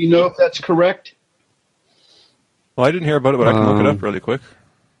 Do you know if that's correct? Well, I didn't hear about it, but I can look it up really quick.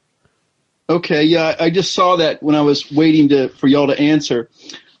 Okay, yeah, I just saw that when I was waiting for y'all to answer.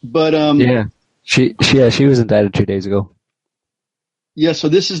 But she was indicted 2 days ago. Yeah, so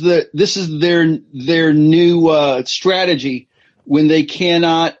this is their new strategy when they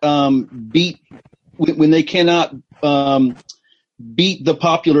cannot beat the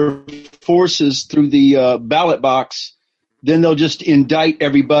popular forces through the ballot box. Then they'll just indict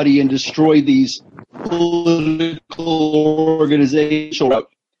everybody and destroy these political organizations.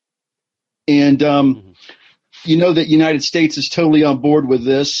 And you know that United States is totally on board with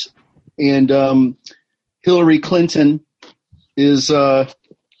this, and Hillary Clinton is,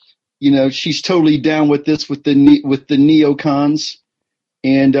 she's totally down with this with the neocons,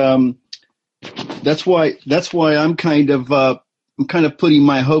 and that's why I'm kind of putting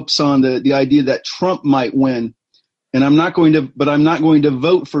my hopes on the idea that Trump might win, and I'm not going to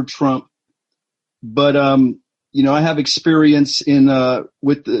vote for Trump, but I have experience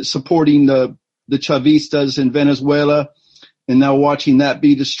with supporting the Chavistas in Venezuela, and now watching that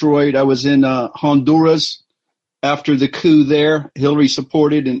be destroyed. I was in Honduras after the coup there. Hillary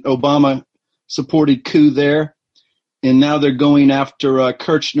supported and Obama supported coup there, and now they're going after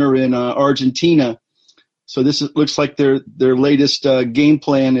Kirchner in Argentina. So looks like their latest game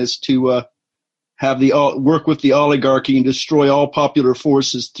plan is to work with the oligarchy and destroy all popular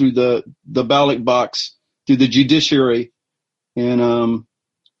forces through the ballot box, through the judiciary. And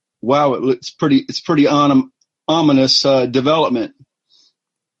wow, it's pretty ominous development.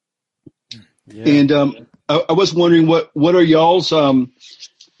 Yeah. And I was wondering what are y'all's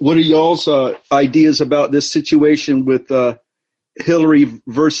ideas about this situation with Hillary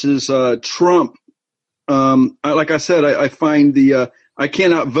versus Trump? Like I said, I find I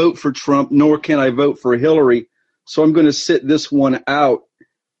cannot vote for Trump, nor can I vote for Hillary, so I'm going to sit this one out.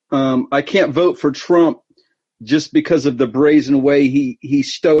 I can't vote for Trump just because of the brazen way he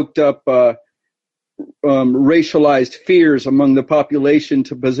stoked up racialized fears among the population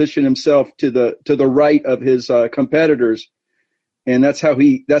to position himself to the right of his competitors, and that's how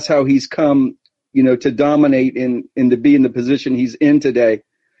he's come, to dominate and to be in the position he's in today.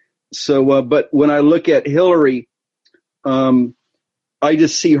 But when I look at Hillary, I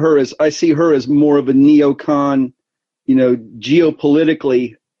see her as more of a neocon,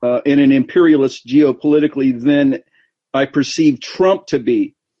 geopolitically, and an imperialist geopolitically than I perceive Trump to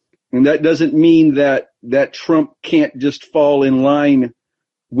be. And that doesn't mean that Trump can't just fall in line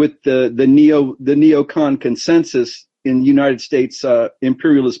with the neocon consensus in United States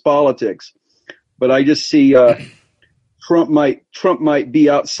imperialist politics. But I just see Trump might be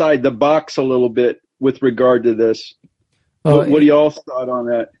outside the box a little bit with regard to this. Well, what do y'all thought on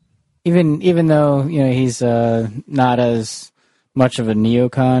that? Even though he's not as much of a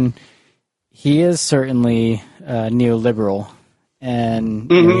neocon, he is certainly neoliberal,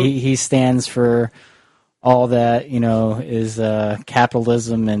 and he stands for all that is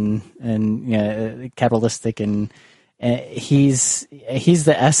capitalism and capitalistic, and he's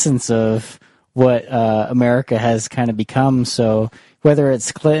the essence of what America has kind of become. So whether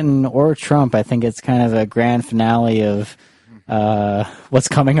it's Clinton or Trump, I think it's kind of a grand finale of what's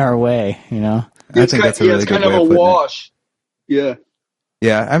coming our way. I think that's a really good way of putting it. It's kind of a wash. Yeah.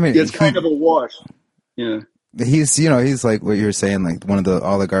 Yeah, I mean, it's kind of a wash. Yeah. He's like what you were saying, like one of the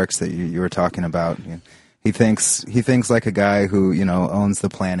oligarchs that you were talking about. He thinks like a guy who owns the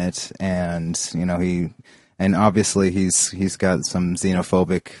planet, and and obviously he's got some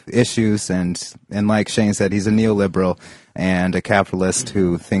xenophobic issues, and like Shane said, he's a neoliberal and a capitalist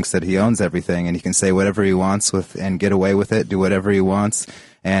who thinks that he owns everything and he can say whatever he wants and get away with it, do whatever he wants,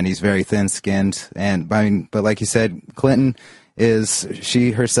 and he's very thin-skinned. And but like you said, Clinton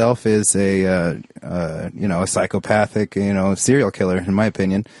she herself is a psychopathic serial killer, in my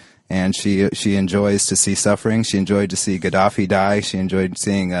opinion. And she enjoys to see suffering. She enjoyed to see Gaddafi die. She enjoyed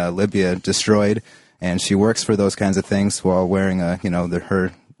seeing Libya destroyed. And she works for those kinds of things while wearing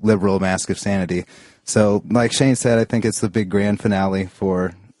her liberal mask of sanity. So, like Shane said, I think it's the big grand finale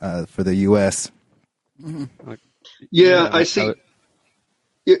for the U.S. Mm-hmm. Yeah, I see.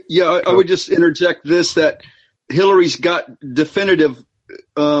 I would just interject this, that Hillary's got definitive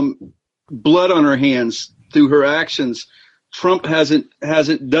blood on her hands through her actions. Trump doesn't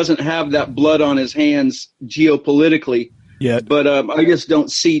have that blood on his hands geopolitically yet. But I just don't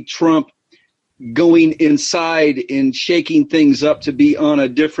see Trump going inside and shaking things up to be on a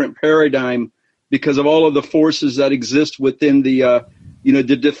different paradigm because of all of the forces that exist within the the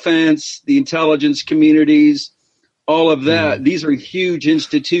defense, the intelligence communities, all of that. Mm. These are huge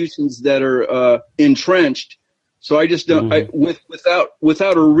institutions that are entrenched. So I just don't.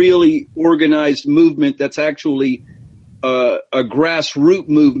 Without a really organized movement that's actually a grassroots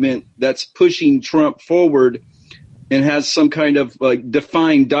movement that's pushing Trump forward and has some kind of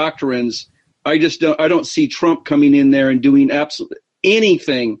defined doctrines, I don't see Trump coming in there and doing absolutely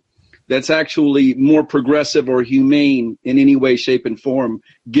anything that's actually more progressive or humane in any way, shape, and form.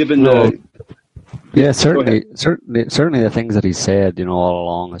 Given certainly the things that he said, all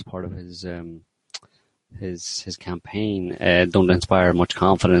along as part of his campaign don't inspire much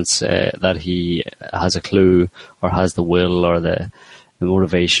confidence that he has a clue or has the will or the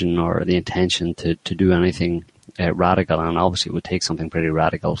motivation or the intention to do anything radical. And obviously it would take something pretty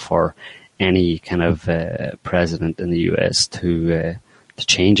radical for any kind of president in the U.S. to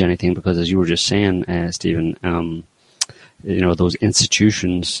change anything, because as you were just saying, Stephen, those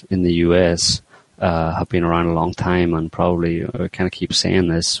institutions in the U.S. Have been around a long time, and probably kind of keep saying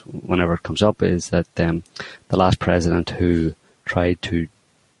this whenever it comes up, is that the last president who tried to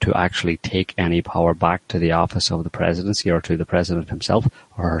actually take any power back to the office of the presidency or to the president himself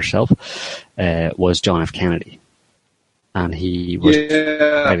or herself was John F. Kennedy. And he was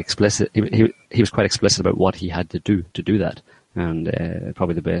quite explicit. He was quite explicit about what he had to do that. And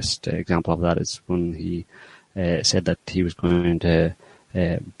probably the best example of that is when he said that he was going to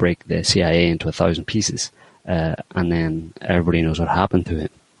break the CIA into 1,000 pieces, and then everybody knows what happened to him,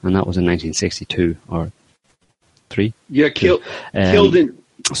 and that was in 1962 or 3. Yeah, killed in.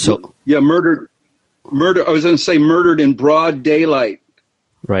 So yeah, murdered. I was going to say murdered in broad daylight.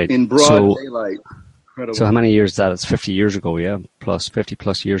 Right. In broad daylight. Incredible. So how many years is that? It's 50 years ago, yeah, 50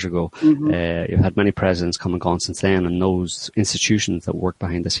 plus years ago. Mm-hmm. You've had many presidents come and gone since then, and those institutions that work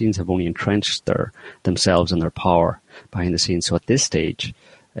behind the scenes have only entrenched themselves and their power behind the scenes. So at this stage,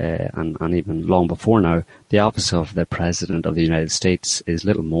 and even long before now, the office of the President of the United States is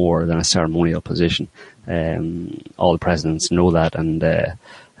little more than a ceremonial position. All the presidents know that, and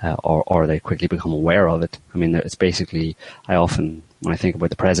or they quickly become aware of it. I mean, it's basically, when I think about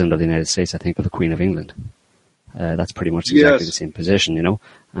the President of the United States, I think of the Queen of England. That's pretty much exactly the same position,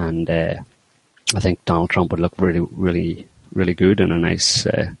 and I think Donald Trump would look really, really, really good in a nice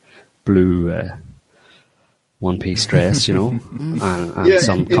blue one-piece dress, and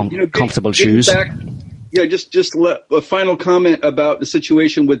some comfortable shoes. Just a final comment about the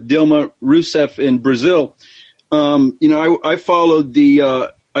situation with Dilma Rousseff in Brazil. I followed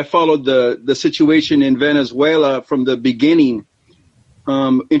the situation in Venezuela from the beginning.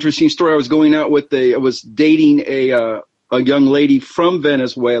 Interesting story. I was dating a young lady from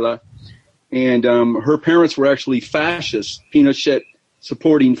Venezuela, and her parents were actually fascists, Pinochet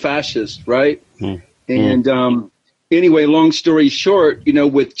supporting fascists, right? Mm. And anyway, long story short,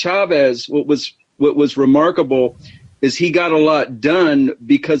 with Chavez, what was remarkable is he got a lot done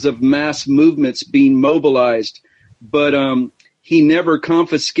because of mass movements being mobilized, but he never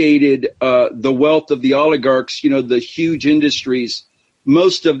confiscated the wealth of the oligarchs, the huge industries.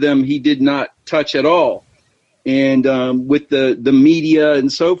 Most of them he did not touch at all. And with the media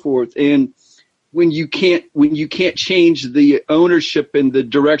and so forth. And when you can't change the ownership and the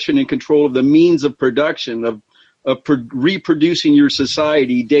direction and control of the means of production, of reproducing your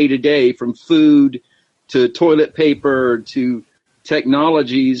society day to day, from food to toilet paper to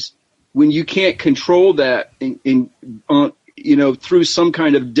technologies, when you can't control that through some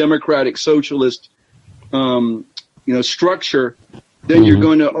kind of democratic socialist structure, then you're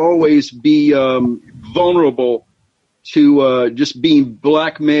going to always be vulnerable to just being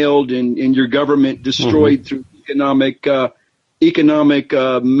blackmailed and your government destroyed through economic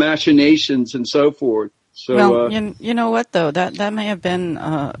machinations and so forth. So, well, you know what though, that may have been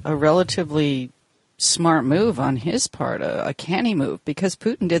a relatively smart move on his part, a canny move, because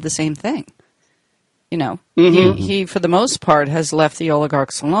Putin did the same thing. He for the most part has left the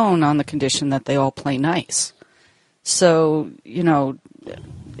oligarchs alone on the condition that they all play nice. So,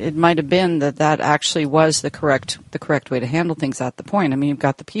 it might have been that actually was the correct way to handle things at the point. I mean, you've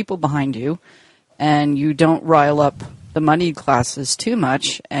got the people behind you, and you don't rile up the moneyed classes too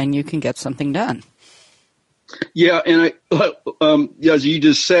much, and you can get something done. Yeah, and as you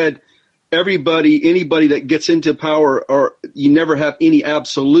just said, anybody that gets into power, or you never have any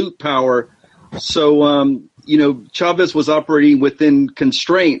absolute power. So, Chavez was operating within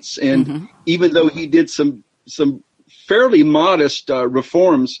constraints, and even though he did some fairly modest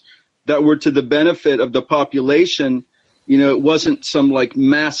reforms that were to the benefit of the population, it wasn't some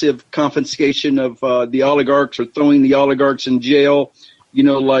massive confiscation of the oligarchs or throwing the oligarchs in jail,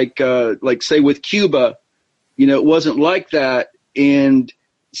 like say with Cuba, it wasn't like that. And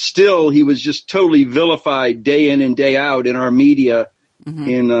still he was just totally vilified day in and day out in our media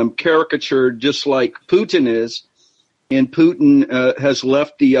and caricatured just like Putin is. And Putin has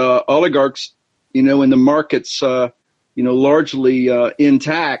left the oligarchs, in the markets, largely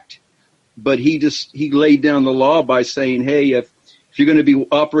intact, but he laid down the law by saying, hey, if you're going to be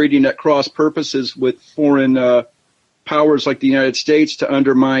operating at cross purposes with foreign powers like the United States to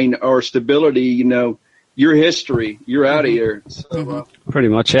undermine our stability, your history, you're out of here. So, pretty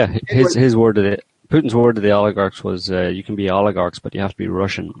much, yeah. His word of it. Putin's word to the oligarchs was, you can be oligarchs, but you have to be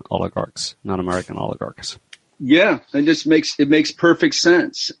Russian oligarchs, not American oligarchs. Yeah, it makes perfect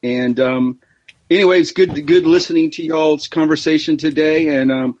sense. And anyway, it's good listening to y'all's conversation today,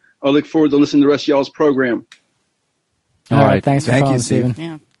 and I look forward to listening to the rest of y'all's program. All right. Thanks for calling, Stephen.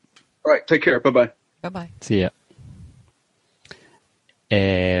 Yeah. All right. Take care. Bye-bye. Bye-bye. See ya.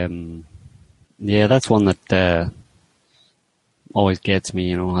 Yeah, that's one that always gets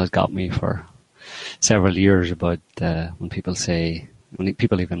me, has got me for several years about when people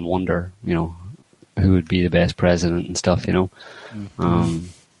even wonder, who would be the best president and stuff,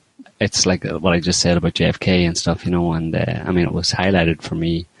 It's like what I just said about JFK and stuff, and it was highlighted for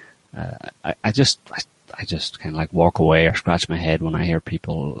me. I just kind of walk away or scratch my head when I hear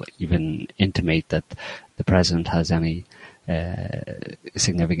people even intimate that the president has any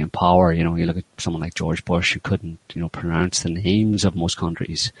significant power. You look at someone like George Bush, who couldn't, pronounce the names of most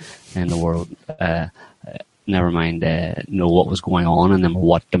countries in the world. Never mind know what was going on in them or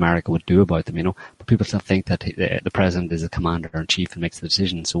what America would do about them, But people still think that the president is the commander-in-chief and makes the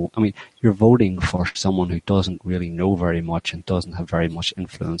decision. So, you're voting for someone who doesn't really know very much and doesn't have very much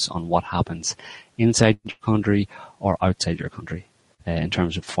influence on what happens inside your country or outside your country in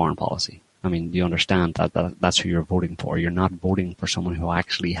terms of foreign policy. You understand that that's who you're voting for. You're not voting for someone who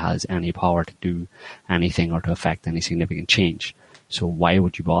actually has any power to do anything or to affect any significant change. So why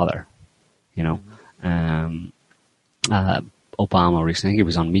would you bother? Obama recently, he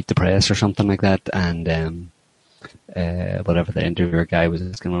was on Meet the Press or something like that, and whatever the interviewer guy was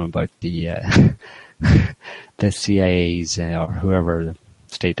asking him about the CIA's or whoever, the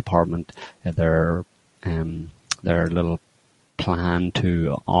State Department, their little plan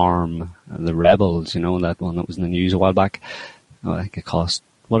to arm the rebels. That one that was in the news a while back. I think it cost,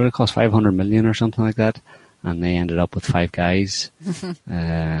 what did it cost, 500 million or something like that? and they ended up with 5 guys.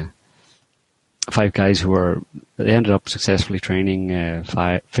 5 guys they ended up successfully training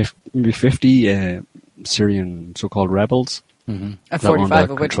 50 Syrian so-called rebels. And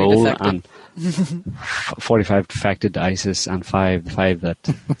 45 of which were defected. And 45 defected to ISIS, and the five that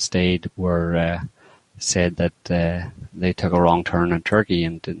stayed were said that they took a wrong turn in Turkey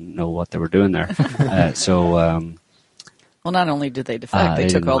and didn't know what they were doing there. Well, not only did they defect, they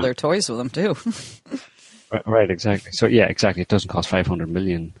took all their toys with them too. Right, exactly. So yeah, exactly. It doesn't cost 500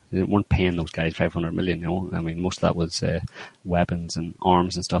 million. They weren't paying those guys 500 million. You know, I mean, most of that was weapons and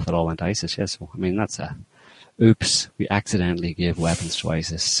arms and stuff that all went to ISIS. Yeah, so I mean, that's oops. We accidentally gave weapons to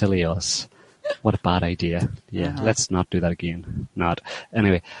ISIS. Silly us. What a bad idea. Yeah, let's not do that again.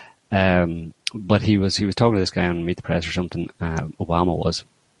 Anyway. But he was talking to this guy on Meet the Press or something. Obama was,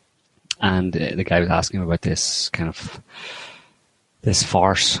 and the guy was asking him about this kind of this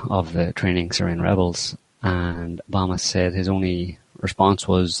farce of the training Syrian rebels. And Obama said his only response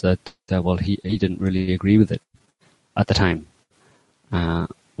was that, he didn't really agree with it at the time.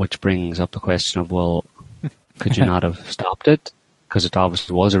 Which brings up the question of, well, could you not have stopped it? Because it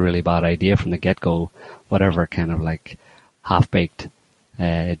obviously was a really bad idea from the get-go. Whatever kind of like half-baked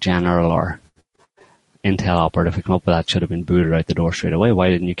general or intel operative who come up with that should have been booted out the door straight away. Why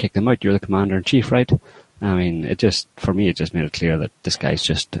didn't you kick them out? You're the commander-in-chief, right? I mean, for me, it just made it clear that this guy's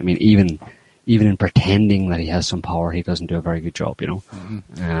just, I mean, even in pretending that he has some power, he doesn't do a very good job, you know?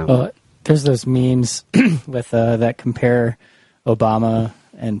 Mm-hmm. Well, there's those memes with that compare Obama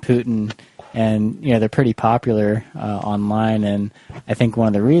and Putin, and, you know, they're pretty popular online, and I think one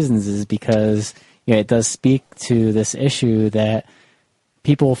of the reasons is because, you know, it does speak to this issue that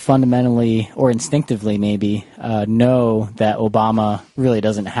people fundamentally, or instinctively maybe, know that Obama really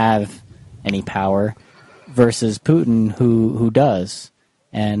doesn't have any power versus Putin, who does.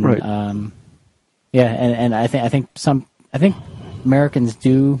 And right. And I think Americans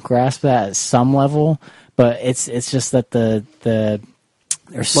do grasp that at some level, but it's just that they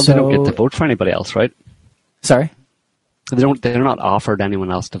don't get to vote for anybody else, right? Sorry? They're not offered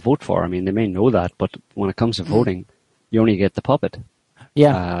anyone else to vote for. I mean, they may know that, but when it comes to voting, you only get the puppet.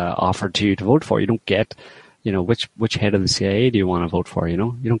 Yeah. Offered to you to vote for. You don't get, you know, which head of the CIA do you want to vote for, you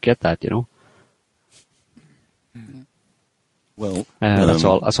know? You don't get that, you know? Well,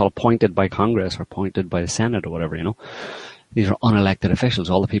 that's all appointed by Congress or appointed by the Senate or whatever, you know? These are unelected officials.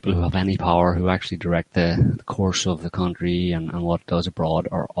 All the people who have any power, who actually direct the course of the country and what it does abroad,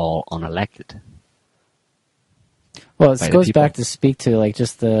 are all unelected. Well, it goes back to speak to, like,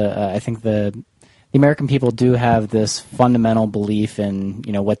 just I think the American people do have this fundamental belief in,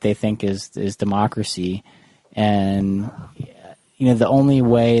 you know, what they think is democracy. And, you know, the only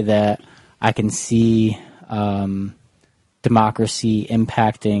way that I can see democracy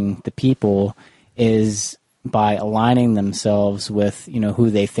impacting the people is by aligning themselves with, you know, who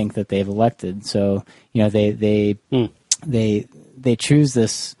they think that they've elected. So, you know, they choose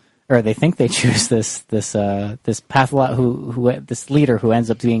this, or they think they choose this leader who ends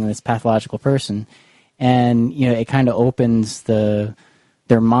up being this pathological person, and, you know, it kind of opens their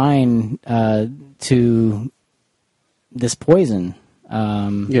mind to this poison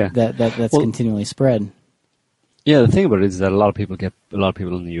that's continually spread. Yeah, the thing about it is that a lot of people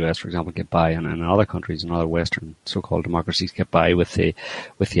in the US, for example, get by, and in other countries, in other Western so-called democracies, get by with the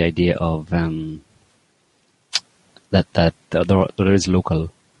idea of that there is local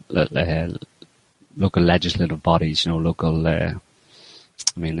legislative bodies, you know, local. I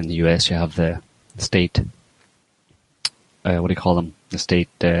mean, in the US, you have the state. What do you call them? The state.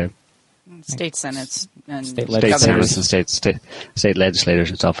 State senates and state senates and state legislators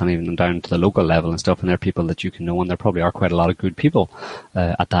and stuff, and even down to the local level and stuff. And they're people that you can know, and there probably are quite a lot of good people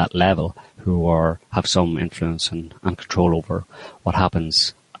at that level who have some influence and control over what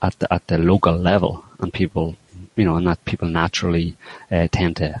happens at the local level. And people, you know, and that people naturally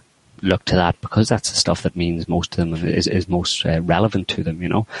tend to look to that because that's the stuff that means most to them and is most relevant to them, you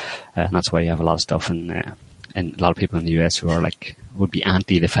know. And that's why you have a lot of stuff and a lot of people in the US who are would be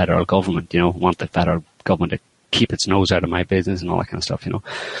anti the federal government, you know, want the federal government to keep its nose out of my business and all that kind of stuff, you know.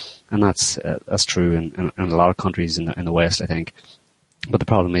 And that's true in a lot of countries in the West, I think. But the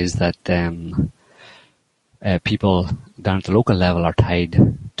problem is that people down at the local level are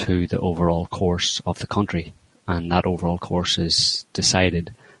tied to the overall course of the country, and that overall course is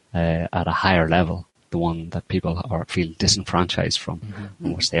decided at a higher level, the one that people feel disenfranchised from,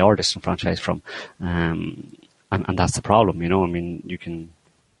 which they are disenfranchised from. And that's the problem, you know. I mean, you can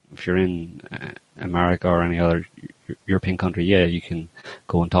if you're in America or any other European country, yeah, you can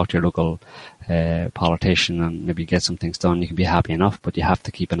go and talk to your local politician and maybe get some things done. You can be happy enough, but you have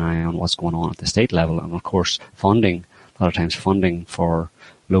to keep an eye on what's going on at the state level. And of course, a lot of times funding for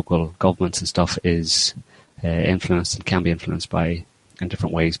local governments and stuff is influenced and can be influenced in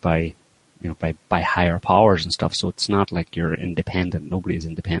different ways by higher powers and stuff. So it's not like you're independent. Nobody is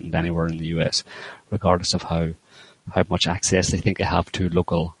independent anywhere in the US, regardless of how much access they think they have to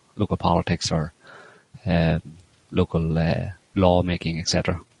local politics or local lawmaking,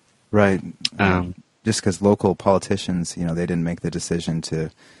 etc. Right. Just because local politicians, they didn't make the decision to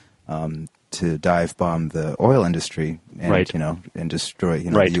dive bomb the oil industry and right. And destroy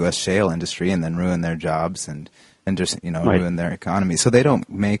right. the U.S. shale industry and then ruin their jobs and just right. ruin their economy. So they don't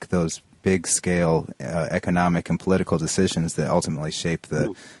make those big scale economic and political decisions that ultimately shape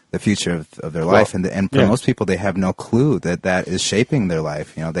the future of their life. And for most people, they have no clue that is shaping their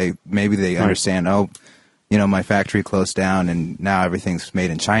life. They right. understand, my factory closed down and now everything's made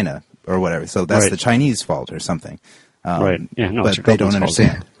in China or whatever. So that's right. the Chinese fault or something. Right. Yeah. No, but they don't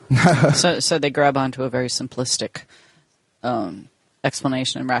understand. So they grab onto a very simplistic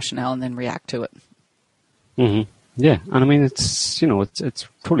explanation and rationale and then react to it. Mm-hmm. Yeah, and I mean it's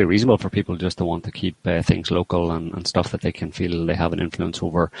totally reasonable for people just to want to keep things local and stuff that they can feel they have an influence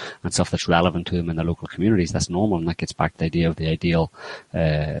over and stuff that's relevant to them in their local communities. That's normal, and that gets back to the idea of the ideal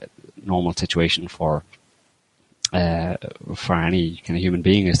normal situation for any kind of human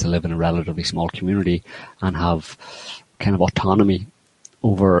being is to live in a relatively small community and have kind of autonomy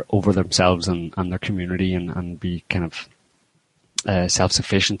over themselves and their community and be kind of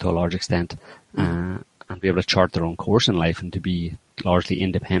self-sufficient to a large extent. And be able to chart their own course in life and to be largely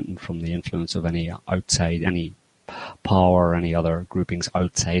independent from the influence of any power or any other groupings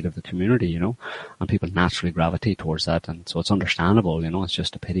outside of the community, and people naturally gravitate towards that. And so it's understandable, it's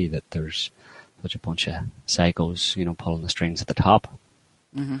just a pity that there's such a bunch of psychos, pulling the strings at the top.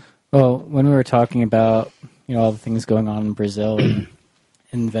 Mm-hmm. Well, when we were talking about, all the things going on in Brazil and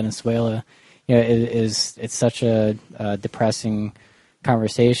in Venezuela, it's such a depressing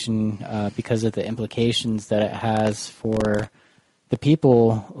conversation because of the implications that it has for the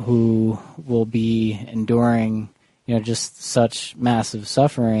people who will be enduring, just such massive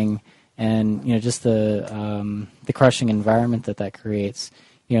suffering and, just the crushing environment that creates.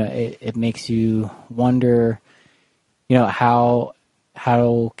 It makes you wonder, how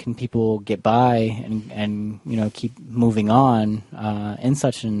can people get by and keep moving on in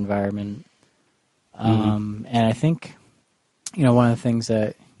such an environment. And I think, one of the things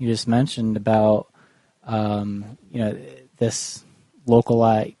that you just mentioned about, this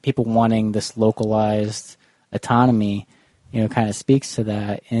people wanting this localized autonomy, kind of speaks to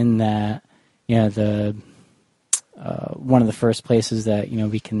that in that, the one of the first places that,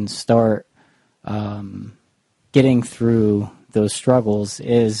 we can start getting through those struggles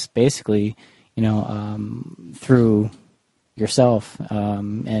is basically, through yourself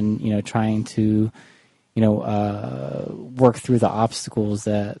and, trying to, work through the obstacles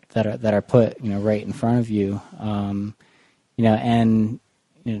that are put, right in front of you, and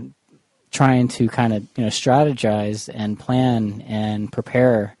trying to kind of, strategize and plan and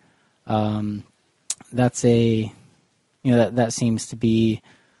prepare. That's that seems to be,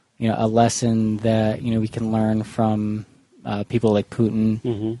 a lesson that, we can learn from people like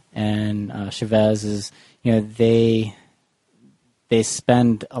Putin and Chavez is, they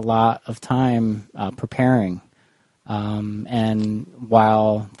spend a lot of time preparing, and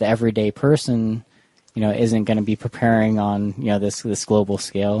while the everyday person, isn't going to be preparing on this global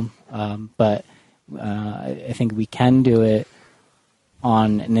scale, but I think we can do it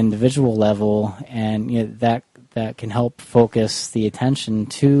on an individual level, and that can help focus the attention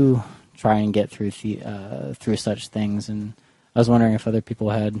to try and get through through such things. And I was wondering if other people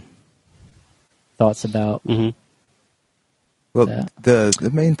had thoughts about. Well, the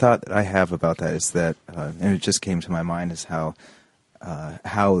main thought that I have about that is that, and it just came to my mind, is how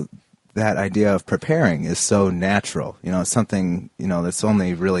that idea of preparing is so natural. It's something that's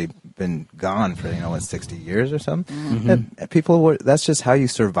only really been gone for 60 years or something. And people that's just how you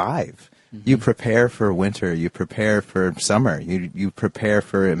survive. You prepare for winter. You prepare for summer. You prepare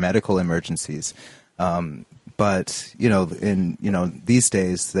for medical emergencies. But in these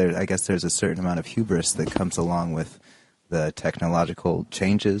days, I guess there's a certain amount of hubris that comes along with the technological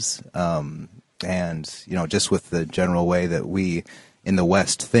changes, and just with the general way that we in the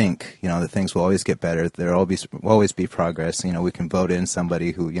West think, that things will always get better. There will always be progress. We can vote in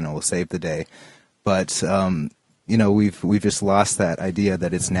somebody who will save the day, but we've just lost that idea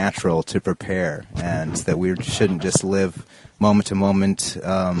that it's natural to prepare, and that we shouldn't just live moment to moment.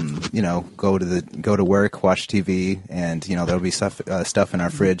 Go to work, watch TV, and there'll be stuff in our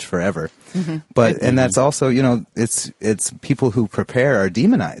fridge forever. Mm-hmm. And that's also it's people who prepare are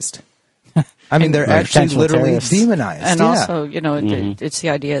demonized. I mean, they're actually literally terrorists. Demonized. And also, it's the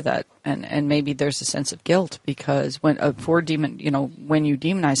idea that, and maybe there's a sense of guilt because when you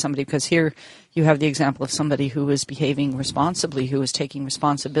demonize somebody, because here you have the example of somebody who is behaving responsibly, who is taking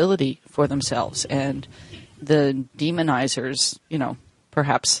responsibility for themselves, and the demonizers,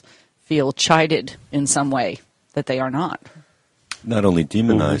 perhaps feel chided in some way that they are not. Not only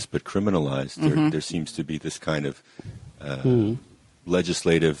demonized, but criminalized. Mm-hmm. There seems to be this kind of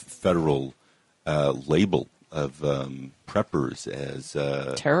legislative federal label of preppers as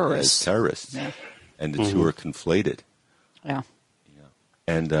terrorists, yeah. And the two are conflated. Yeah.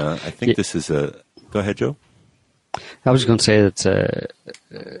 And I think this is a... Go ahead, Joe. I was going to say that,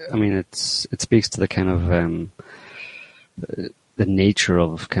 it speaks to the kind of the nature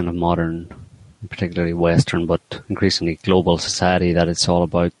of kind of modern, particularly Western, but increasingly global society, that it's all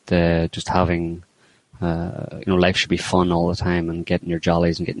about just having... life should be fun all the time, and getting your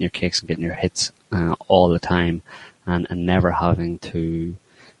jollies and getting your kicks and getting your hits all the time, and never having to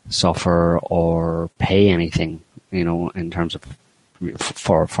suffer or pay anything, in terms of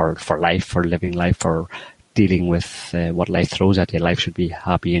for life, for living life, for dealing with what life throws at you. Life should be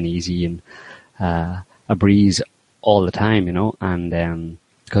happy and easy and a breeze all the time, and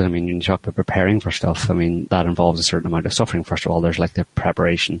because, when you talk about preparing for stuff, that involves a certain amount of suffering. First of all, there's like the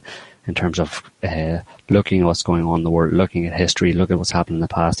preparation in terms of looking at what's going on in the world, looking at history, looking at what's happened in the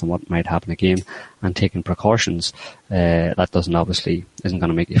past and what might happen again, and taking precautions. That isn't going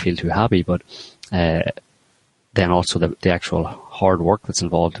to make you feel too happy, but then also the actual hard work that's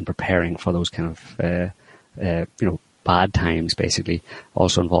involved in preparing for those kind of, bad times, basically,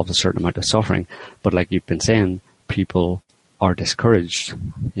 also involves a certain amount of suffering. But like you've been saying, people are discouraged,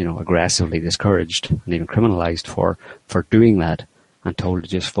 aggressively discouraged and even criminalized for doing that, and told to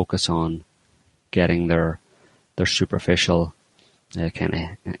just focus on getting their superficial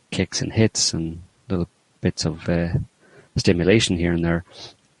kind of kicks and hits and little bits of stimulation here and there,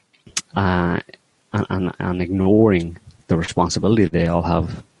 and ignoring the responsibility they all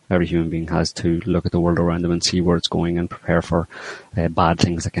have. Every human being has to look at the world around them and see where it's going and prepare for bad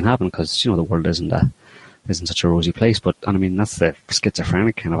things that can happen, because the world isn't such a rosy place. But that's the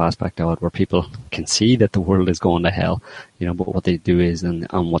schizophrenic kind of aspect of it, where people can see that the world is going to hell, but what they do is, and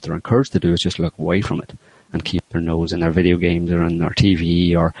what they're encouraged to do is just look away from it and keep their nose in their video games or in their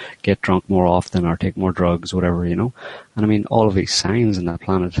TV, or get drunk more often, or take more drugs, whatever, And all of these signs in the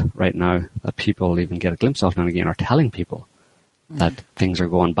planet right now that people even get a glimpse of now and again are telling people that things are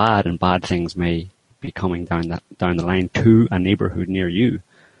going bad, and bad things may be coming down the line to a neighborhood near you.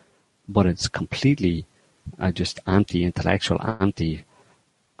 But it's completely just anti-intellectual,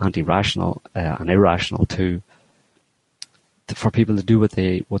 anti-rational, and irrational for people to do what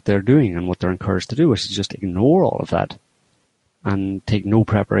they're doing and what they're encouraged to do, which is just ignore all of that and take no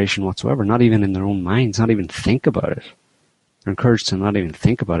preparation whatsoever, not even in their own minds, not even think about it. They're encouraged to not even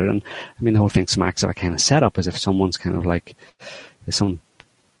think about it. And the whole thing smacks of a kind of setup, as if someone's kind of like some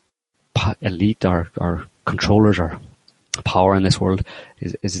elite or controllers or power in this world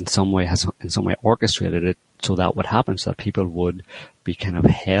is in some way orchestrated it so that would happen, so that people would be kind of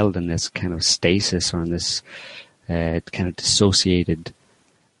held in this kind of stasis, or in this kind of dissociated,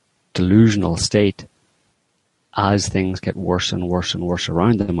 delusional state, as things get worse and worse and worse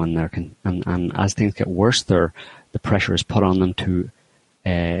around them, and as things get worse, the pressure is put on them to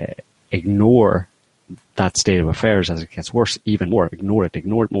ignore that state of affairs as it gets worse even more. Ignore it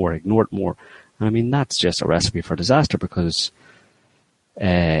more. And that's just a recipe for disaster, because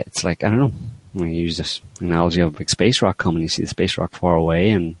it's like, I don't know, when you use this analogy of a big space rock coming, you see the space rock far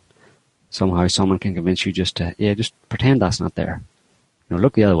away, and somehow someone can convince you just pretend that's not there.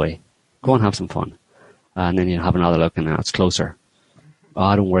 Look the other way. Go and have some fun. And then you have another look, and now it's closer.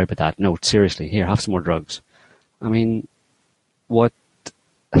 Oh, don't worry about that. No, seriously, here, have some more drugs. What?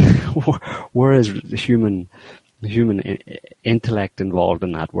 Where is the human intellect involved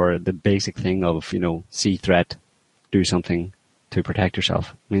in that? Where the basic thing of see threat, do something to protect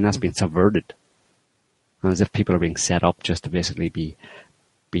yourself. That's been subverted, and as if people are being set up just to basically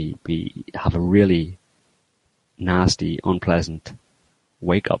have a really nasty, unpleasant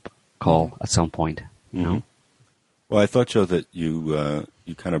wake up call at some point. Well, I thought, Joe, that you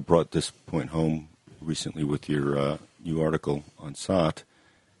kind of brought this point home recently with your new article on SOT,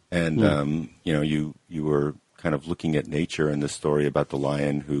 and you were kind of looking at nature and this story about the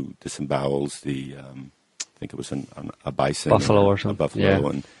lion who disembowels the think it was a bison, buffalo or something, a buffalo,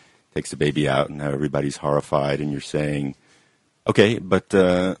 and takes the baby out, and now everybody's horrified, and you're saying, okay, but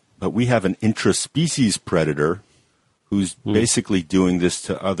we have an intraspecies predator who's basically doing this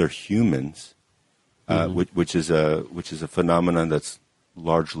to other humans, which is a phenomenon that's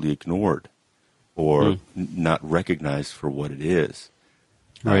largely ignored or not recognized for what it is,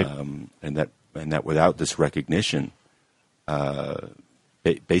 right? And that without this recognition,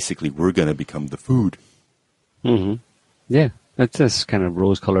 basically we're going to become the food. Mm-hmm. Yeah. It's this kind of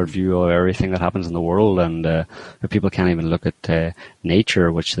rose-colored view of everything that happens in the world, and people can't even look at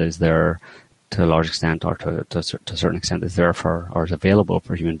nature, which is there to a large extent, or to a certain extent, is there for, or is available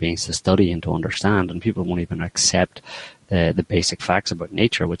for human beings to study and to understand. And people won't even accept the basic facts about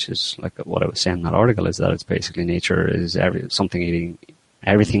nature, which is like what I was saying in that article, is that it's basically nature is everything eating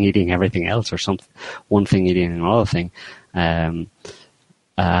everything else, or one thing eating another thing.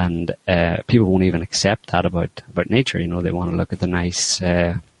 And people won't even accept that about nature. They want to look at the nice,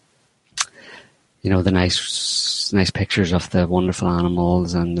 the nice pictures of the wonderful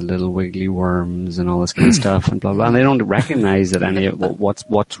animals and the little wiggly worms and all this kind of stuff and blah blah. And they don't recognize that any of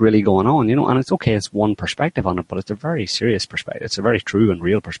what's really going on. And it's okay. It's one perspective on it, but it's a very serious perspective. It's a very true and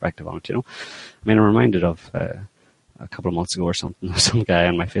real perspective on it. I mean, I'm reminded of a couple of months ago or something. Some guy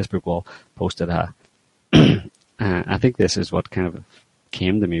on my Facebook wall posted I think this is what kind of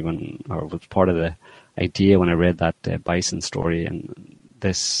came to me or was part of the idea when I read that bison story, and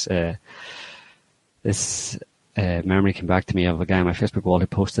this memory came back to me of a guy on my Facebook wall who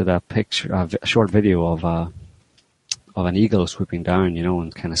posted a short video of an eagle swooping down,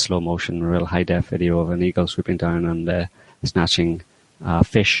 in kind of slow motion, real high def video of an eagle swooping down and snatching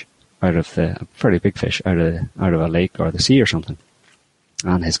fish a fairly big fish out of a lake or the sea or something.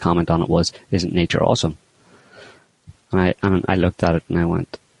 And his comment on it was, "Isn't nature awesome?" And I looked at it and I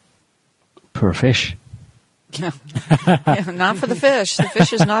went, "Poor fish." Yeah, not for the fish. The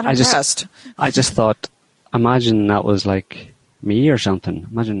fish is not impressed. I just thought, imagine that was like me or something.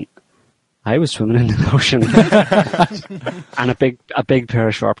 Imagine I was swimming in the ocean and a big pair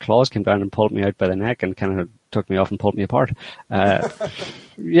of sharp claws came down and pulled me out by the neck and kind of took me off and pulled me apart. Okay.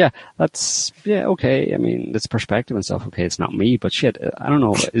 I mean, it's perspective and stuff. Okay, it's not me, but shit, I don't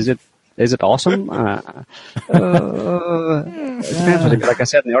know. Is it awesome? It depends like I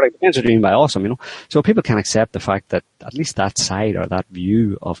said in the article, it depends what you mean by awesome, So people can accept the fact that at least that side or that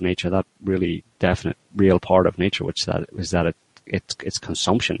view of nature, that really definite, real part of nature, which is that it's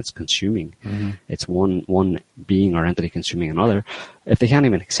consumption, it's consuming. Mm-hmm. It's one being or entity consuming another. If they can't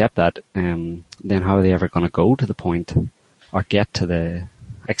even accept that, then how are they ever going to go to the point or get to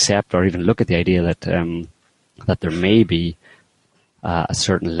accept or even look at the idea that there may be a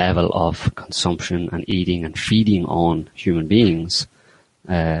certain level of consumption and eating and feeding on human beings,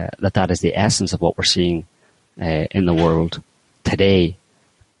 that is the essence of what we're seeing in the world today,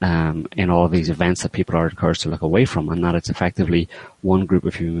 in all of these events that people are encouraged to look away from, and that it's effectively one group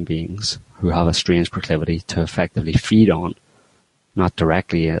of human beings who have a strange proclivity to effectively feed on, not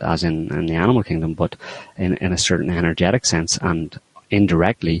directly as in the animal kingdom, but in a certain energetic sense, and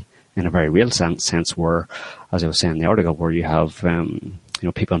indirectly in a very real sense, where, as I was saying in the article, where you have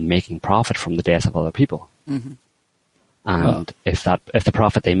people making profit from the death of other people, and if the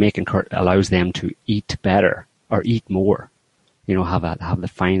profit they make allows them to eat better or eat more, have the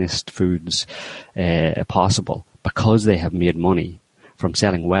finest foods possible because they have made money from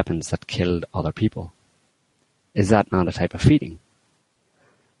selling weapons that killed other people, is that not a type of feeding?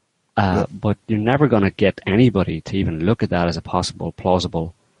 But you're never going to get anybody to even look at that as a possible,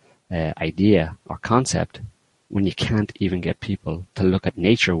 plausible idea or concept when you can't even get people to look at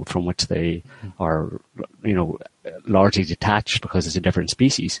nature from which they are, largely detached because it's a different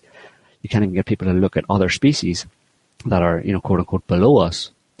species. You can't even get people to look at other species that are, quote unquote, below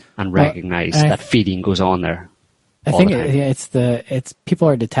us and recognize that feeding goes on there. I think it's people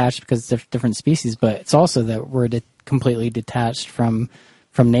are detached because it's different species, but it's also that we're completely detached from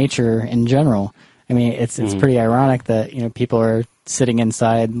nature in general. I mean, it's pretty ironic that, people are sitting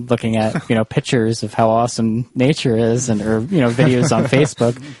inside looking at, pictures of how awesome nature is or videos on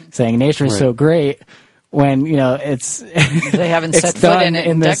Facebook saying nature is so great when, it's, they haven't set foot done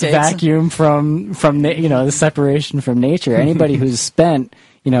in this decades. vacuum from, the separation from nature. Anybody who's spent,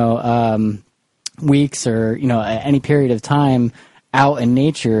 weeks or, any period of time out in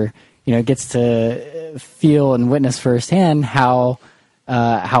nature, gets to feel and witness firsthand how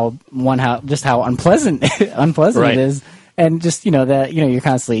unpleasant it is, and just that you're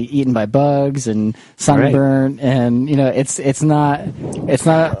constantly eaten by bugs and sunburn, and it's not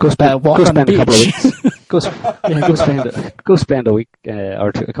walk on the beach. Go spend a week or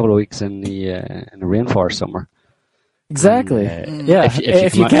a couple of weeks in the rainforest somewhere. Exactly. Yeah.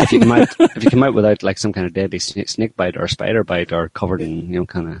 If you come out without like some kind of deadly snake bite or spider bite or covered in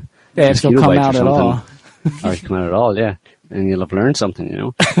kind of if you'll come out at all, or if you come out at all, yeah, and you'll have learned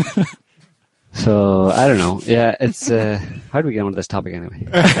something, So I don't know. Yeah, it's how do we get onto this topic anyway?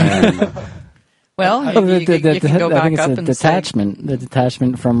 Well, you can go back up and the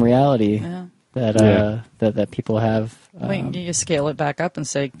detachment from reality that people have. You scale it back up and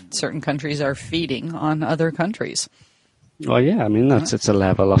say certain countries are feeding on other countries. Well, yeah, I mean it's a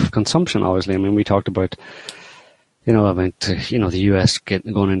level of consumption. Obviously, I mean we talked about the U.S.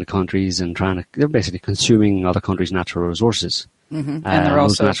 going into countries and they're basically consuming other countries' natural resources, and they're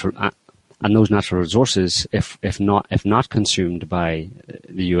also and those natural resources, if not consumed by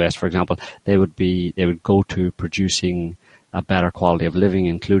the U.S., for example, they would go to producing a better quality of living,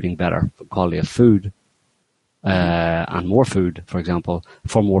 including better quality of food, and more food, for example,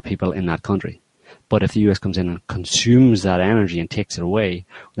 for more people in that country. But if the U.S. comes in and consumes that energy and takes it away,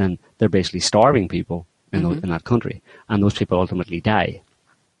 then they're basically starving people in that country, and those people ultimately die.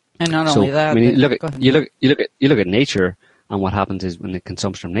 And not only that, I mean, you look at nature. And what happens is when the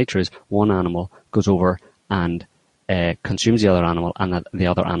consumption of nature is one animal goes over and consumes the other animal, and the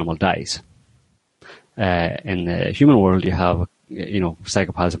other animal dies. In the human world, you have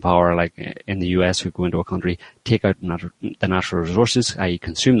psychopaths in power, like in the US, who go into a country, take out the natural resources, i.e.,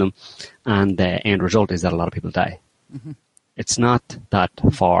 consume them, and the end result is that a lot of people die. Mm-hmm. It's not that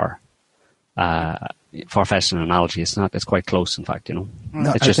far-fetched an analogy. It's not. It's quite close, in fact. No,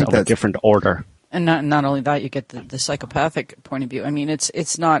 it's just of a different order. And not only that, you get the psychopathic point of view. I mean,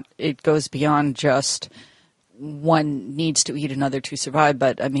 it's not. It goes beyond just one needs to eat another to survive.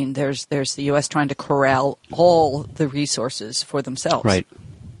 But I mean, there's the U.S. trying to corral all the resources for themselves. Right.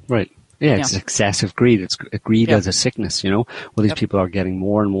 Yeah, it's excessive greed. It's greed as a sickness. Where these people are getting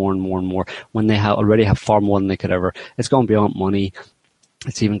more and more and more and more when they already have far more than they could ever. It's gone beyond money.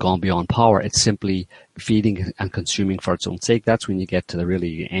 It's even gone beyond power. It's simply feeding and consuming for its own sake. That's when you get to the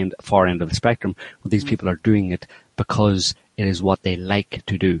really far end of the spectrum, where these people are doing it because it is what they like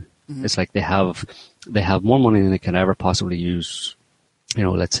to do. Mm-hmm. It's like they have more money than they can ever possibly use.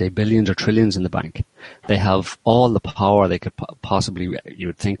 Let's say billions or trillions in the bank. They have all the power they could possibly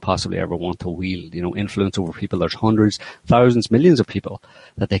ever want to wield. Influence over people. There's hundreds, thousands, millions of people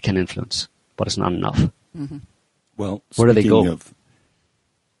that they can influence, but it's not enough. Mm-hmm. Well, where do they go?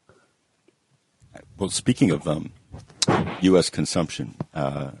 Speaking of U.S. consumption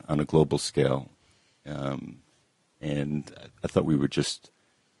on a global scale, and I thought we would just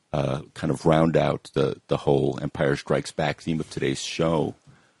kind of round out the whole Empire Strikes Back theme of today's show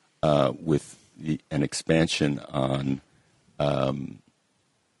with an expansion on the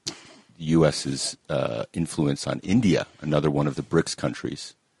U.S.'s influence on India, another one of the BRICS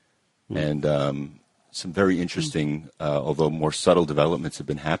countries, and some very interesting, although more subtle developments have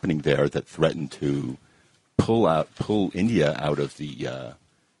been happening there that threaten to pull India out of the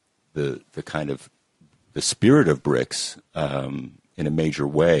kind of the spirit of BRICS in a major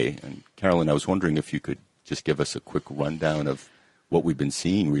way. And Carolyn, I was wondering if you could just give us a quick rundown of what we've been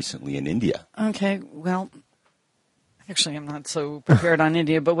seeing recently in India. Okay, well, actually, I'm not so prepared on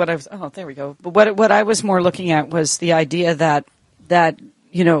India, but there we go. But what I was more looking at was the idea that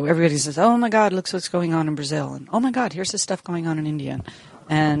everybody says, oh my God, look what's going on in Brazil. And oh my God, here's this stuff going on in India.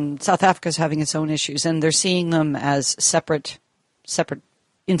 And South Africa's having its own issues. And they're seeing them as separate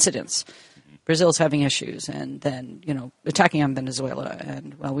incidents. Brazil's having issues. And then, attacking on Venezuela.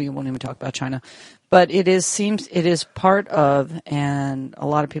 And, we won't even talk about China. But it is part of, and a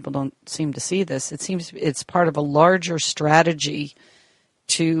lot of people don't seem to see this, it's part of a larger strategy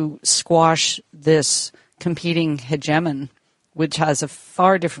to squash this competing hegemon, which has a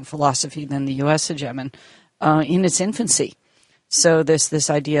far different philosophy than the U.S. hegemon, in its infancy. So this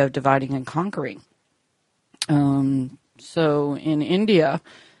idea of dividing and conquering. So in India,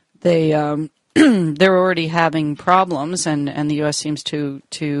 they're already having problems, and the U.S. seems to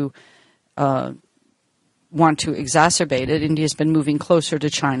want to exacerbate it. India's been moving closer to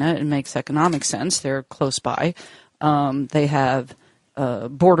China. It makes economic sense. They're close by. They have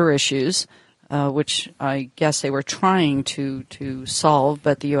border issues, which I guess they were trying to solve,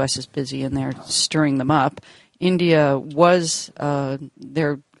 but the U.S. is busy and they're stirring them up. India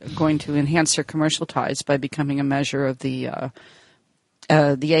they're going to enhance their commercial ties by becoming a measure of the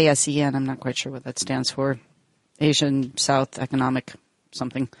ASEAN. I'm not quite sure what that stands for. Asian South Economic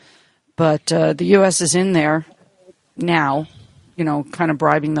something. But the U.S. is in there now, kind of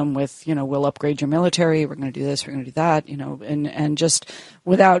bribing them with, we'll upgrade your military, we're going to do this, we're going to do that, and just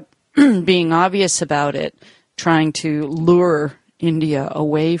without being obvious about it, trying to lure India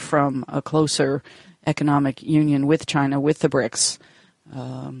away from a closer economic union with China, with the BRICS.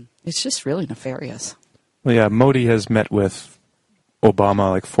 It's just really nefarious. Well, yeah, Modi has met with Obama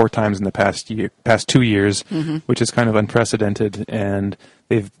like 4 times in the past 2 years, which is kind of unprecedented, and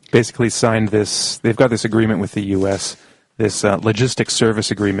they've basically signed this. They've got this agreement with the U.S., this logistics service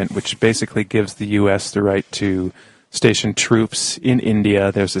agreement, which basically gives the U.S. the right to station troops in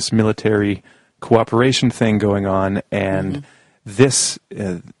India. There's this military cooperation thing going on, and this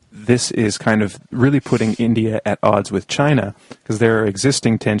is kind of really putting India at odds with China, because there are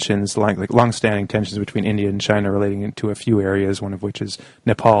existing tensions, like long-standing tensions between India and China relating to a few areas, one of which is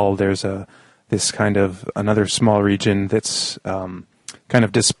Nepal. There's this kind of another small region that's kind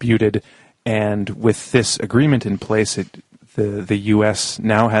of disputed, and with this agreement in place, the U.S.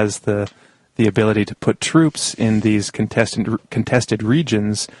 now has the ability to put troops in these contested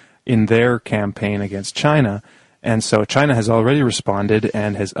regions in their campaign against China. And so China has already responded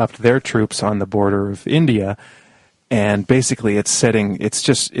and has upped their troops on the border of India, and basically it's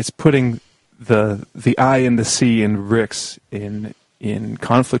putting the I and the C in BRICS in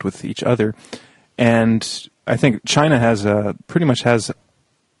conflict with each other. And I think China pretty much has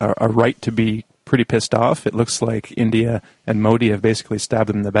a right to be pretty pissed off. It looks like India and Modi have basically stabbed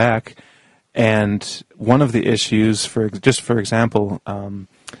them in the back. And one of the issues, for example,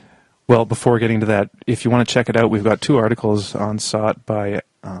 well, before getting to that, if you want to check it out, we've got 2 articles on SOT by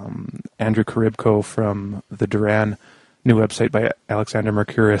Andrew Karibko from the Duran, new website by Alexander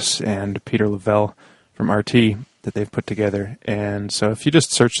Mercouris and Peter Lavelle from RT that they've put together. And so if you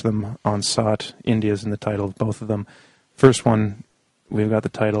just search them on SOT, India's in the title of both of them. First one, we've got the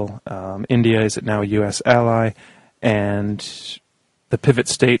title, India, is it now a U.S. ally? And the pivot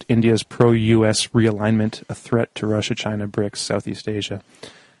state, India's pro-U.S. realignment, a threat to Russia, China, BRICS, Southeast Asia.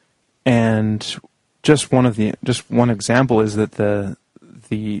 And just one example is that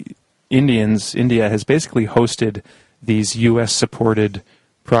India has basically hosted these U.S.-supported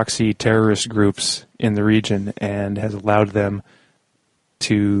proxy terrorist groups in the region and has allowed them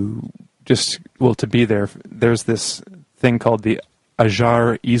to be there. There's this thing called the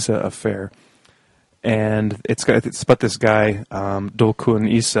Ajar Isa affair, and it's about this guy Dolkun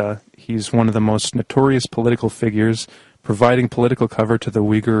Isa. He's one of the most notorious political figures, providing political cover to the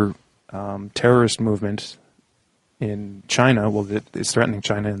Uyghur terrorist movement in China. Well, it's threatening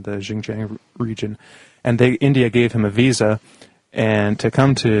China in the Xinjiang region, and India gave him a visa, and to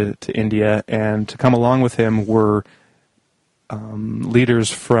come to India, and to come along with him were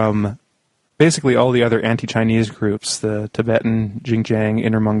leaders from basically all the other anti-Chinese groups, the Tibetan, Xinjiang,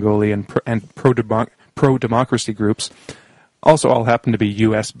 Inner Mongolian, and pro-democracy groups, also all happen to be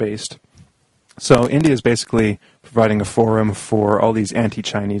U.S.-based. So India is basically providing a forum for all these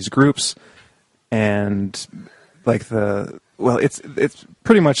anti-Chinese groups, and it's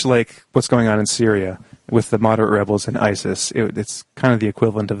pretty much like what's going on in Syria with the moderate rebels and ISIS. It's kind of the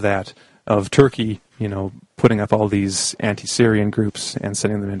equivalent of that, of Turkey, putting up all these anti-Syrian groups and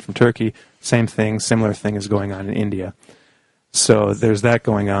sending them in from Turkey. Same thing, similar thing is going on in India. So there's that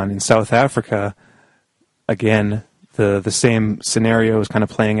going on. In South Africa, again, the same scenario is kind of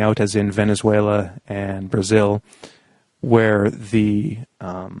playing out as in Venezuela and Brazil, where there's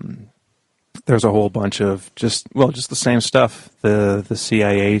a whole bunch of just the same stuff. The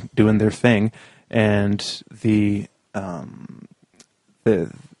CIA doing their thing, and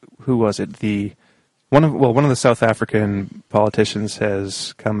one of the South African politicians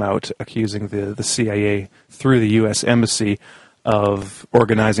has come out accusing the CIA through the U.S. Embassy of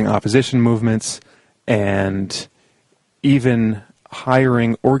organizing opposition movements and even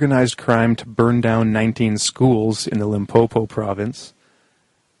hiring organized crime to burn down 19 schools in the Limpopo province.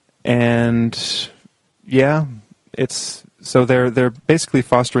 And yeah, they're basically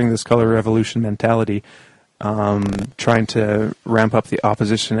fostering this color revolution mentality, trying to ramp up the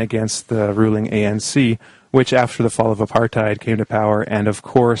opposition against the ruling ANC, which after the fall of apartheid came to power. And of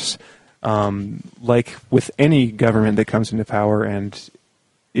course, like with any government that comes into power, and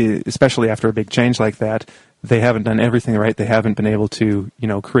especially after a big change like that, they haven't done everything right. They haven't been able to,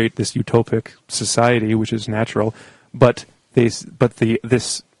 create this utopic society, which is natural. But this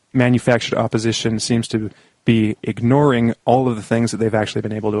manufactured opposition seems to be ignoring all of the things that they've actually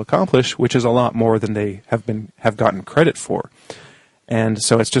been able to accomplish, which is a lot more than they have gotten credit for. And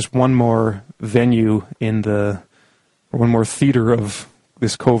so it's just one more venue one more theater of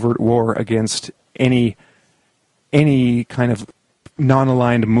this covert war against any kind of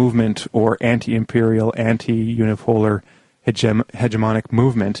non-aligned movement or anti-imperial, anti-unipolar hegemonic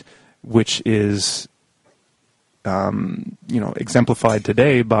movement, which is exemplified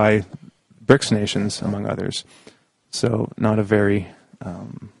today by BRICS nations, among others. So not a very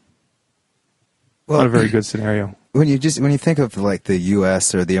not a very good scenario. When you think of like the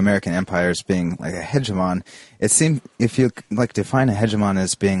U.S. or the American empire as being like a hegemon, it seems if you like define a hegemon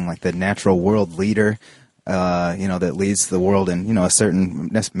as being like the natural world leader, that leads the world in a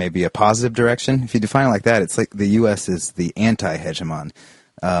certain maybe a positive direction. If you define it like that, it's like the U.S. is the anti-hegemon.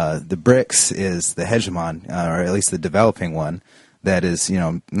 The BRICS is the hegemon, or at least the developing one. That is,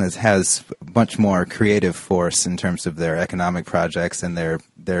 that has much more creative force in terms of their economic projects and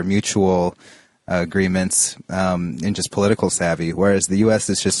their mutual agreements and just political savvy, whereas the U.S.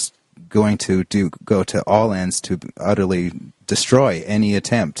 is just going to go to all ends to utterly destroy any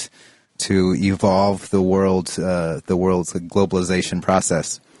attempt to evolve the world's globalization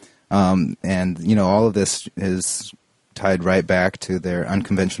process. And all of this is tied right back to their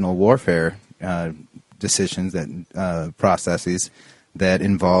unconventional warfare decisions that processes that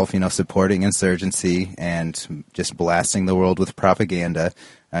involve supporting insurgency and just blasting the world with propaganda,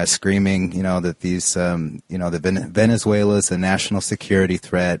 screaming that these the Venezuela's a national security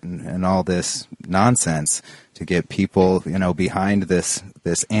threat and all this nonsense to get people behind this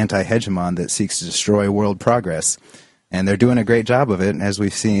anti-hegemon that seeks to destroy world progress. And they're doing a great job of it, as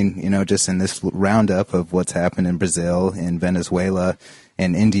we've seen, just in this roundup of what's happened in Brazil, in Venezuela,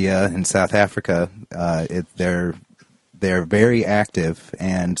 in India, and South Africa. They're very active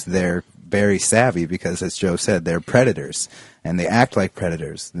and they're very savvy because, as Joe said, they're predators and they act like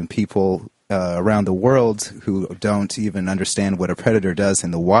predators. And people around the world who don't even understand what a predator does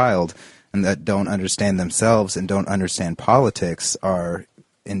in the wild and that don't understand themselves and don't understand politics are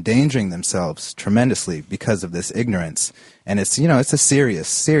endangering themselves tremendously because of this ignorance. And it's it's a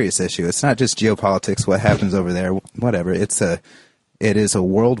serious issue. It's not just geopolitics, what happens over there, whatever. It is a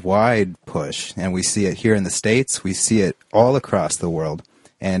worldwide push, and we see it here in the States. We see it all across the world,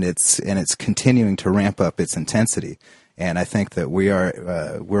 and it's continuing to ramp up its intensity. And I think that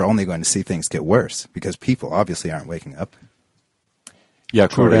we're only going to see things get worse because people obviously aren't waking up. Yeah,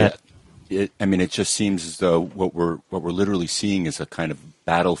 Corey. It just seems as though what we're literally seeing is a kind of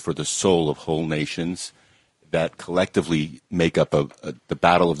battle for the soul of whole nations that collectively make up the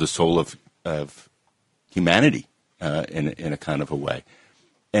battle of the soul of humanity in a kind of a way.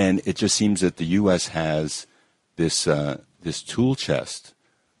 And it just seems that the U.S. has this tool chest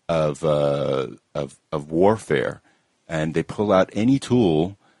of warfare, and they pull out any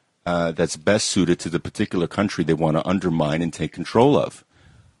tool that's best suited to the particular country they want to undermine and take control of.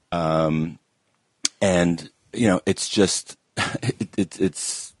 It's just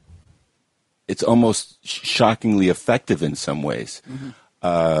it's almost shockingly effective in some ways,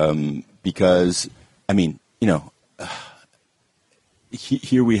 because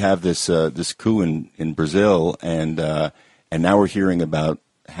here we have this coup in Brazil, and now we're hearing about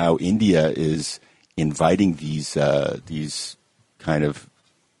how India is inviting these kind of,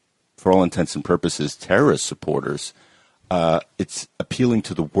 for all intents and purposes, terrorist supporters. It's appealing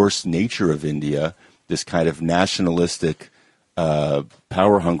to the worst nature of India, this kind of nationalistic,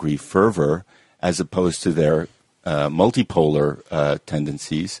 power-hungry fervor, as opposed to their multipolar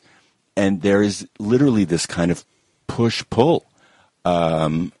tendencies. And there is literally this kind of push-pull.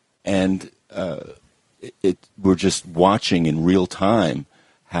 We're just watching in real time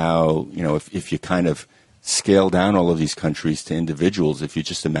how, if you kind of scale down all of these countries to individuals, if you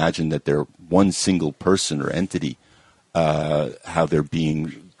just imagine that they're one single person or entity, how they're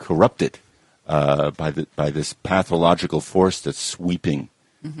being corrupted by this pathological force that's sweeping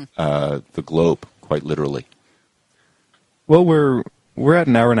the globe, quite literally. Well, we're at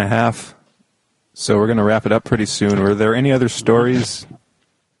an hour and a half, so we're going to wrap it up pretty soon. Were there any other stories,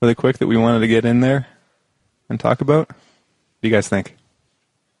 really quick, that we wanted to get in there and talk about? What do you guys think?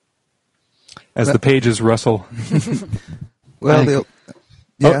 As the pages rustle. Well,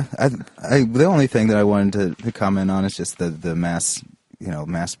 the only thing that I wanted to comment on is just the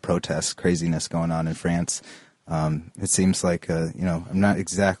mass protest craziness going on in France. It seems like I'm not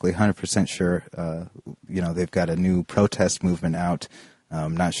exactly 100% sure. They've got a new protest movement out.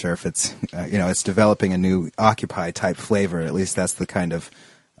 I'm not sure if it's it's developing a new Occupy type flavor. At least that's the kind of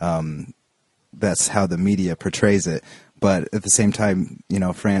that's how the media portrays it. But at the same time,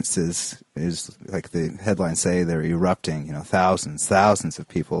 France is like the headlines say, they're erupting. Thousands of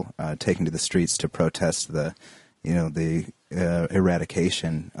people taking to the streets to protest the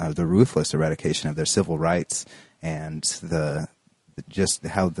eradication, the ruthless eradication of their civil rights, and just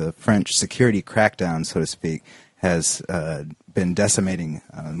how the French security crackdown, so to speak, has been decimating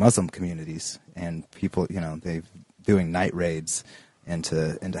Muslim communities, and people, they've doing night raids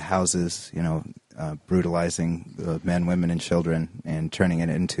into houses, brutalizing men, women, and children, and turning it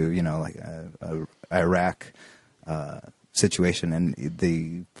into, like a Iraq situation. And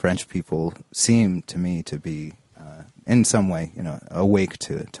the French people seem to me to be, in some way, awake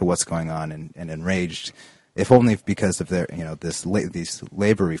to what's going on and enraged, if only because of their, this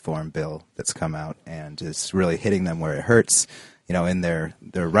labor reform bill that's come out, and it's really hitting them where it hurts, in their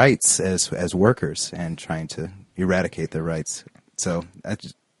rights as workers, and trying to eradicate their rights. So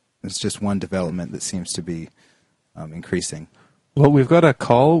it's just one development that seems to be increasing. Well, we've got a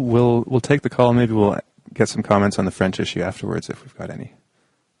call. We'll take the call. Maybe we'll get some comments on the French issue afterwards if we've got any.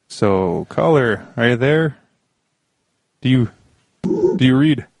 So, caller, are you there? Do you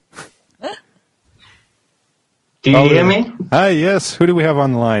read? Do you hear me? Hi, yes. Who do we have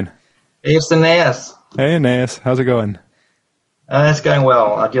on the line? It's Aeneas. Hey, Aeneas. How's it going? It's going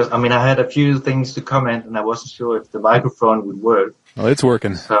well. I had a few things to comment, and I wasn't sure if the microphone would work. Well, it's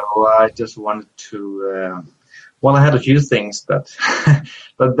working. So I just wanted to, I had a few things, but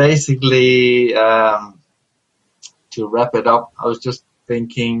basically, to wrap it up, I was just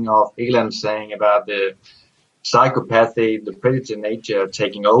thinking of Elan saying about the psychopathy, the predator nature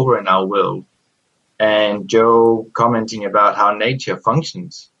taking over in our world, and Joe commenting about how nature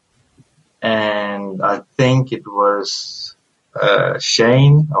functions. And I think it was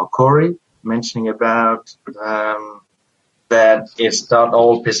Shane or Corey mentioning about that it's not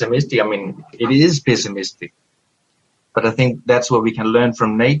all pessimistic. I mean, it is pessimistic, but I think that's what we can learn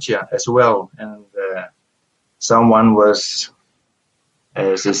from nature as well. And someone was,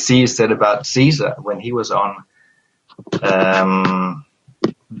 as C said about Caesar when he was on,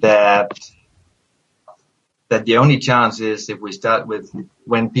 that the only chance is if we start with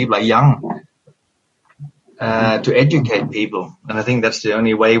when people are young, to educate people. And I think that's the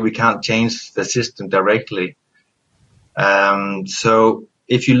only way. We can't change the system directly. So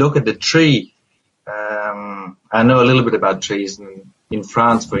if you look at the tree, I know a little bit about trees. In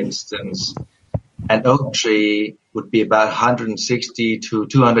France, for instance, an oak tree would be about 160 to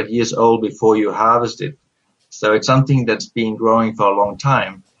 200 years old before you harvest it. So it's something that's been growing for a long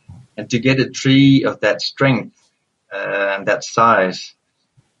time. And to get a tree of that strength and that size,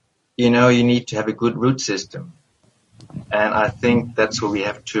 you need to have a good root system. And I think that's what we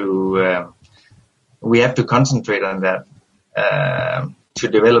have to concentrate on that, to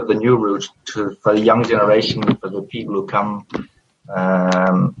develop the new roots for the young generation, for the people who come,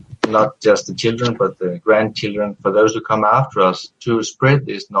 not just the children, but the grandchildren, for those who come after us, to spread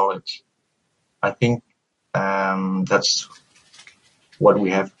this knowledge. I think that's what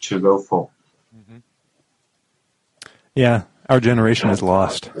we have to go for. Mm-hmm. Yeah, our generation is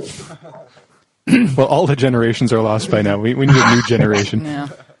lost. Well, all the generations are lost by now. We need a new generation. Yeah.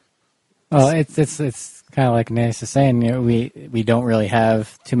 Well, it's kind of like Nace is saying. We don't really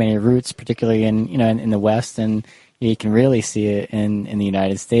have too many roots, particularly in the West, and you can really see it in the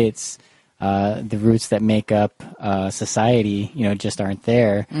United States. The roots that make up society, just aren't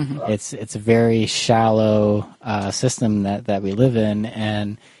there. Mm-hmm. It's a very shallow system that we live in,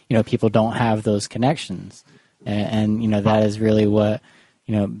 and people don't have those connections, and that is really what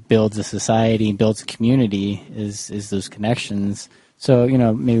builds a society, builds a community, is those connections. So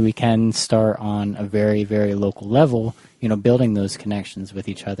maybe we can start on a very, very local level, building those connections with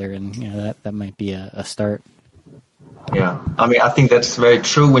each other, and that might be a start. Yeah, I think that's very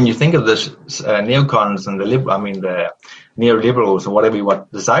true. When you think of the neocons and the neoliberals or whatever you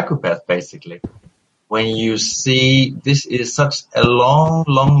want, the psychopaths, basically, when you see this is such a long,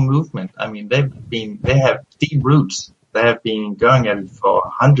 long movement. They have deep roots. They have been going at it for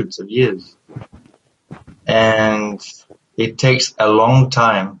hundreds of years, and it takes a long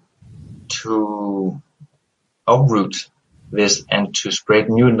time to uproot this and to spread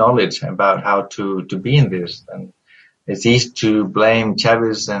new knowledge about how to be in this. And it's easy to blame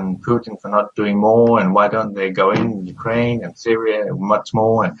Chavez and Putin for not doing more, and why don't they go in Ukraine and Syria much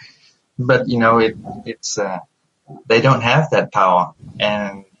more? But it's they don't have that power,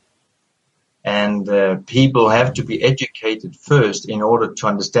 and people have to be educated first in order to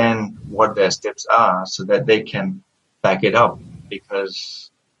understand what their steps are, so that they can back it up. Because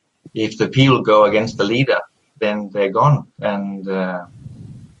if the people go against the leader, then they're gone, and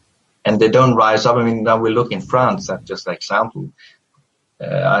they don't rise up. Now we look in France, that's just an example.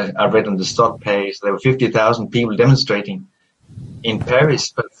 I read on the stock page there were 50,000 people demonstrating in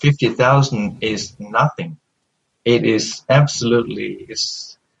Paris, but 50,000 is nothing. It is absolutely,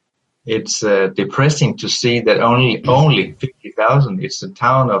 it's depressing to see that only 50,000. It's a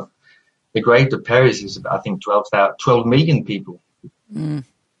town of the greater Paris is, I think, 12 million people. Mm.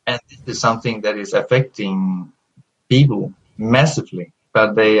 And this is something that is affecting people massively,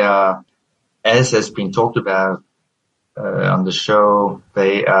 but they are as has been talked about on the show,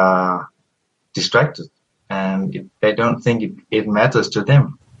 they are distracted and they don't think it matters to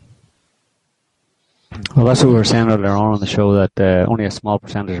them. Well, that's what we were saying earlier on the show, that only a small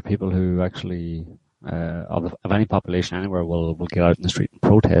percentage of people who actually, of any population anywhere, will get out in the street and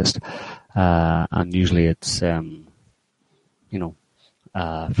protest. And usually it's,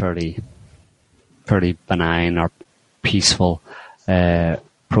 fairly benign or peaceful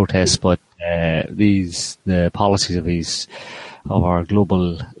protests, but the policies of our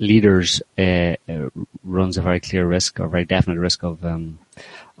global leaders runs a very clear risk, or very definite risk of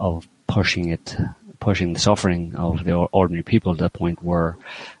pushing the suffering of the ordinary people to the point where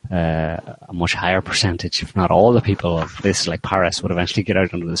a much higher percentage, if not all the people of places like Paris, would eventually get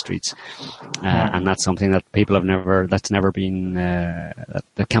out into the streets. And that's something that people have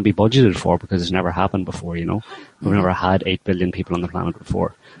that can't be budgeted for, because it's never happened before, We've never had 8 billion people on the planet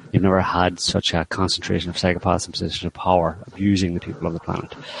before. You've never had such a concentration of psychopaths in positions of power abusing the people of the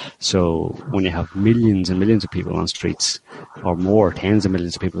planet. So when you have millions and millions of people on the streets, or more, tens of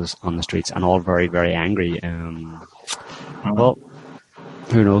millions of people on the streets, and all very, very angry, well,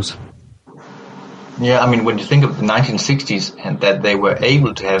 who knows? Yeah, I mean, when you think of the 1960s and that they were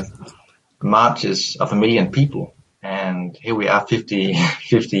able to have marches of 1 million people, and here we are 50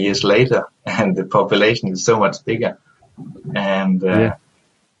 years later, and the population is so much bigger, and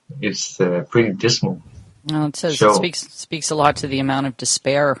it's pretty dismal. Well, it says it speaks a lot to the amount of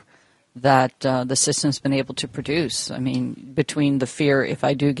despair that the system's been able to produce. I mean, between the fear if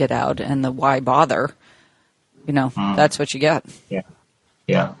I do get out and the why bother, that's what you get.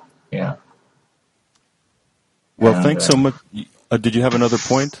 Yeah. Well, thanks so much. Did you have another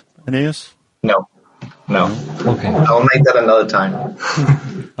point, Aeneas? No. Okay. I'll make that another time.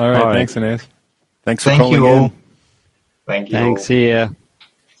 All right. Thanks, Aeneas. Thanks for calling you all. in. Thank you. Thanks. See ya.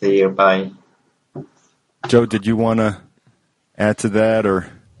 See you. Bye. Joe, did you want to add to that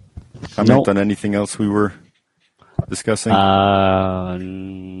or comment on anything else we were discussing?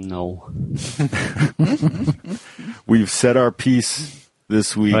 No. We've said our piece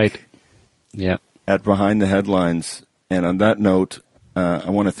this week. Right. Yeah. At Behind the Headlines. And on that note, I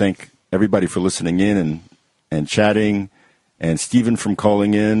want to thank everybody for listening in and chatting, and Stephen from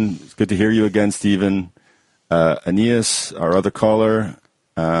calling in. It's good to hear you again, Stephen. Aeneas, our other caller,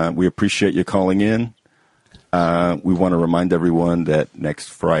 we appreciate you calling in. We want to remind everyone that next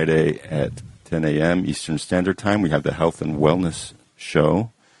Friday at 10 a.m. Eastern Standard Time, we have the Health and Wellness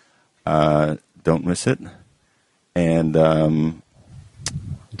Show. Don't miss it. And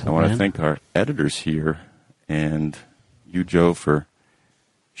I want to thank our editors here and you, Joe, for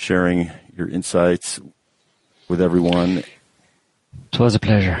sharing your insights with everyone. It was a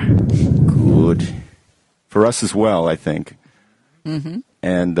pleasure. Good. For us as well, I think. Mm-hmm.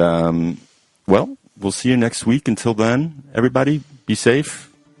 And, well, we'll see you next week. Until then, everybody, be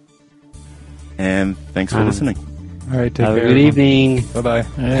safe. And thanks for listening. All right, take care. Have a good evening. Bye-bye.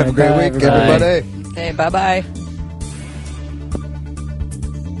 Have a great week, everybody. Okay, bye-bye.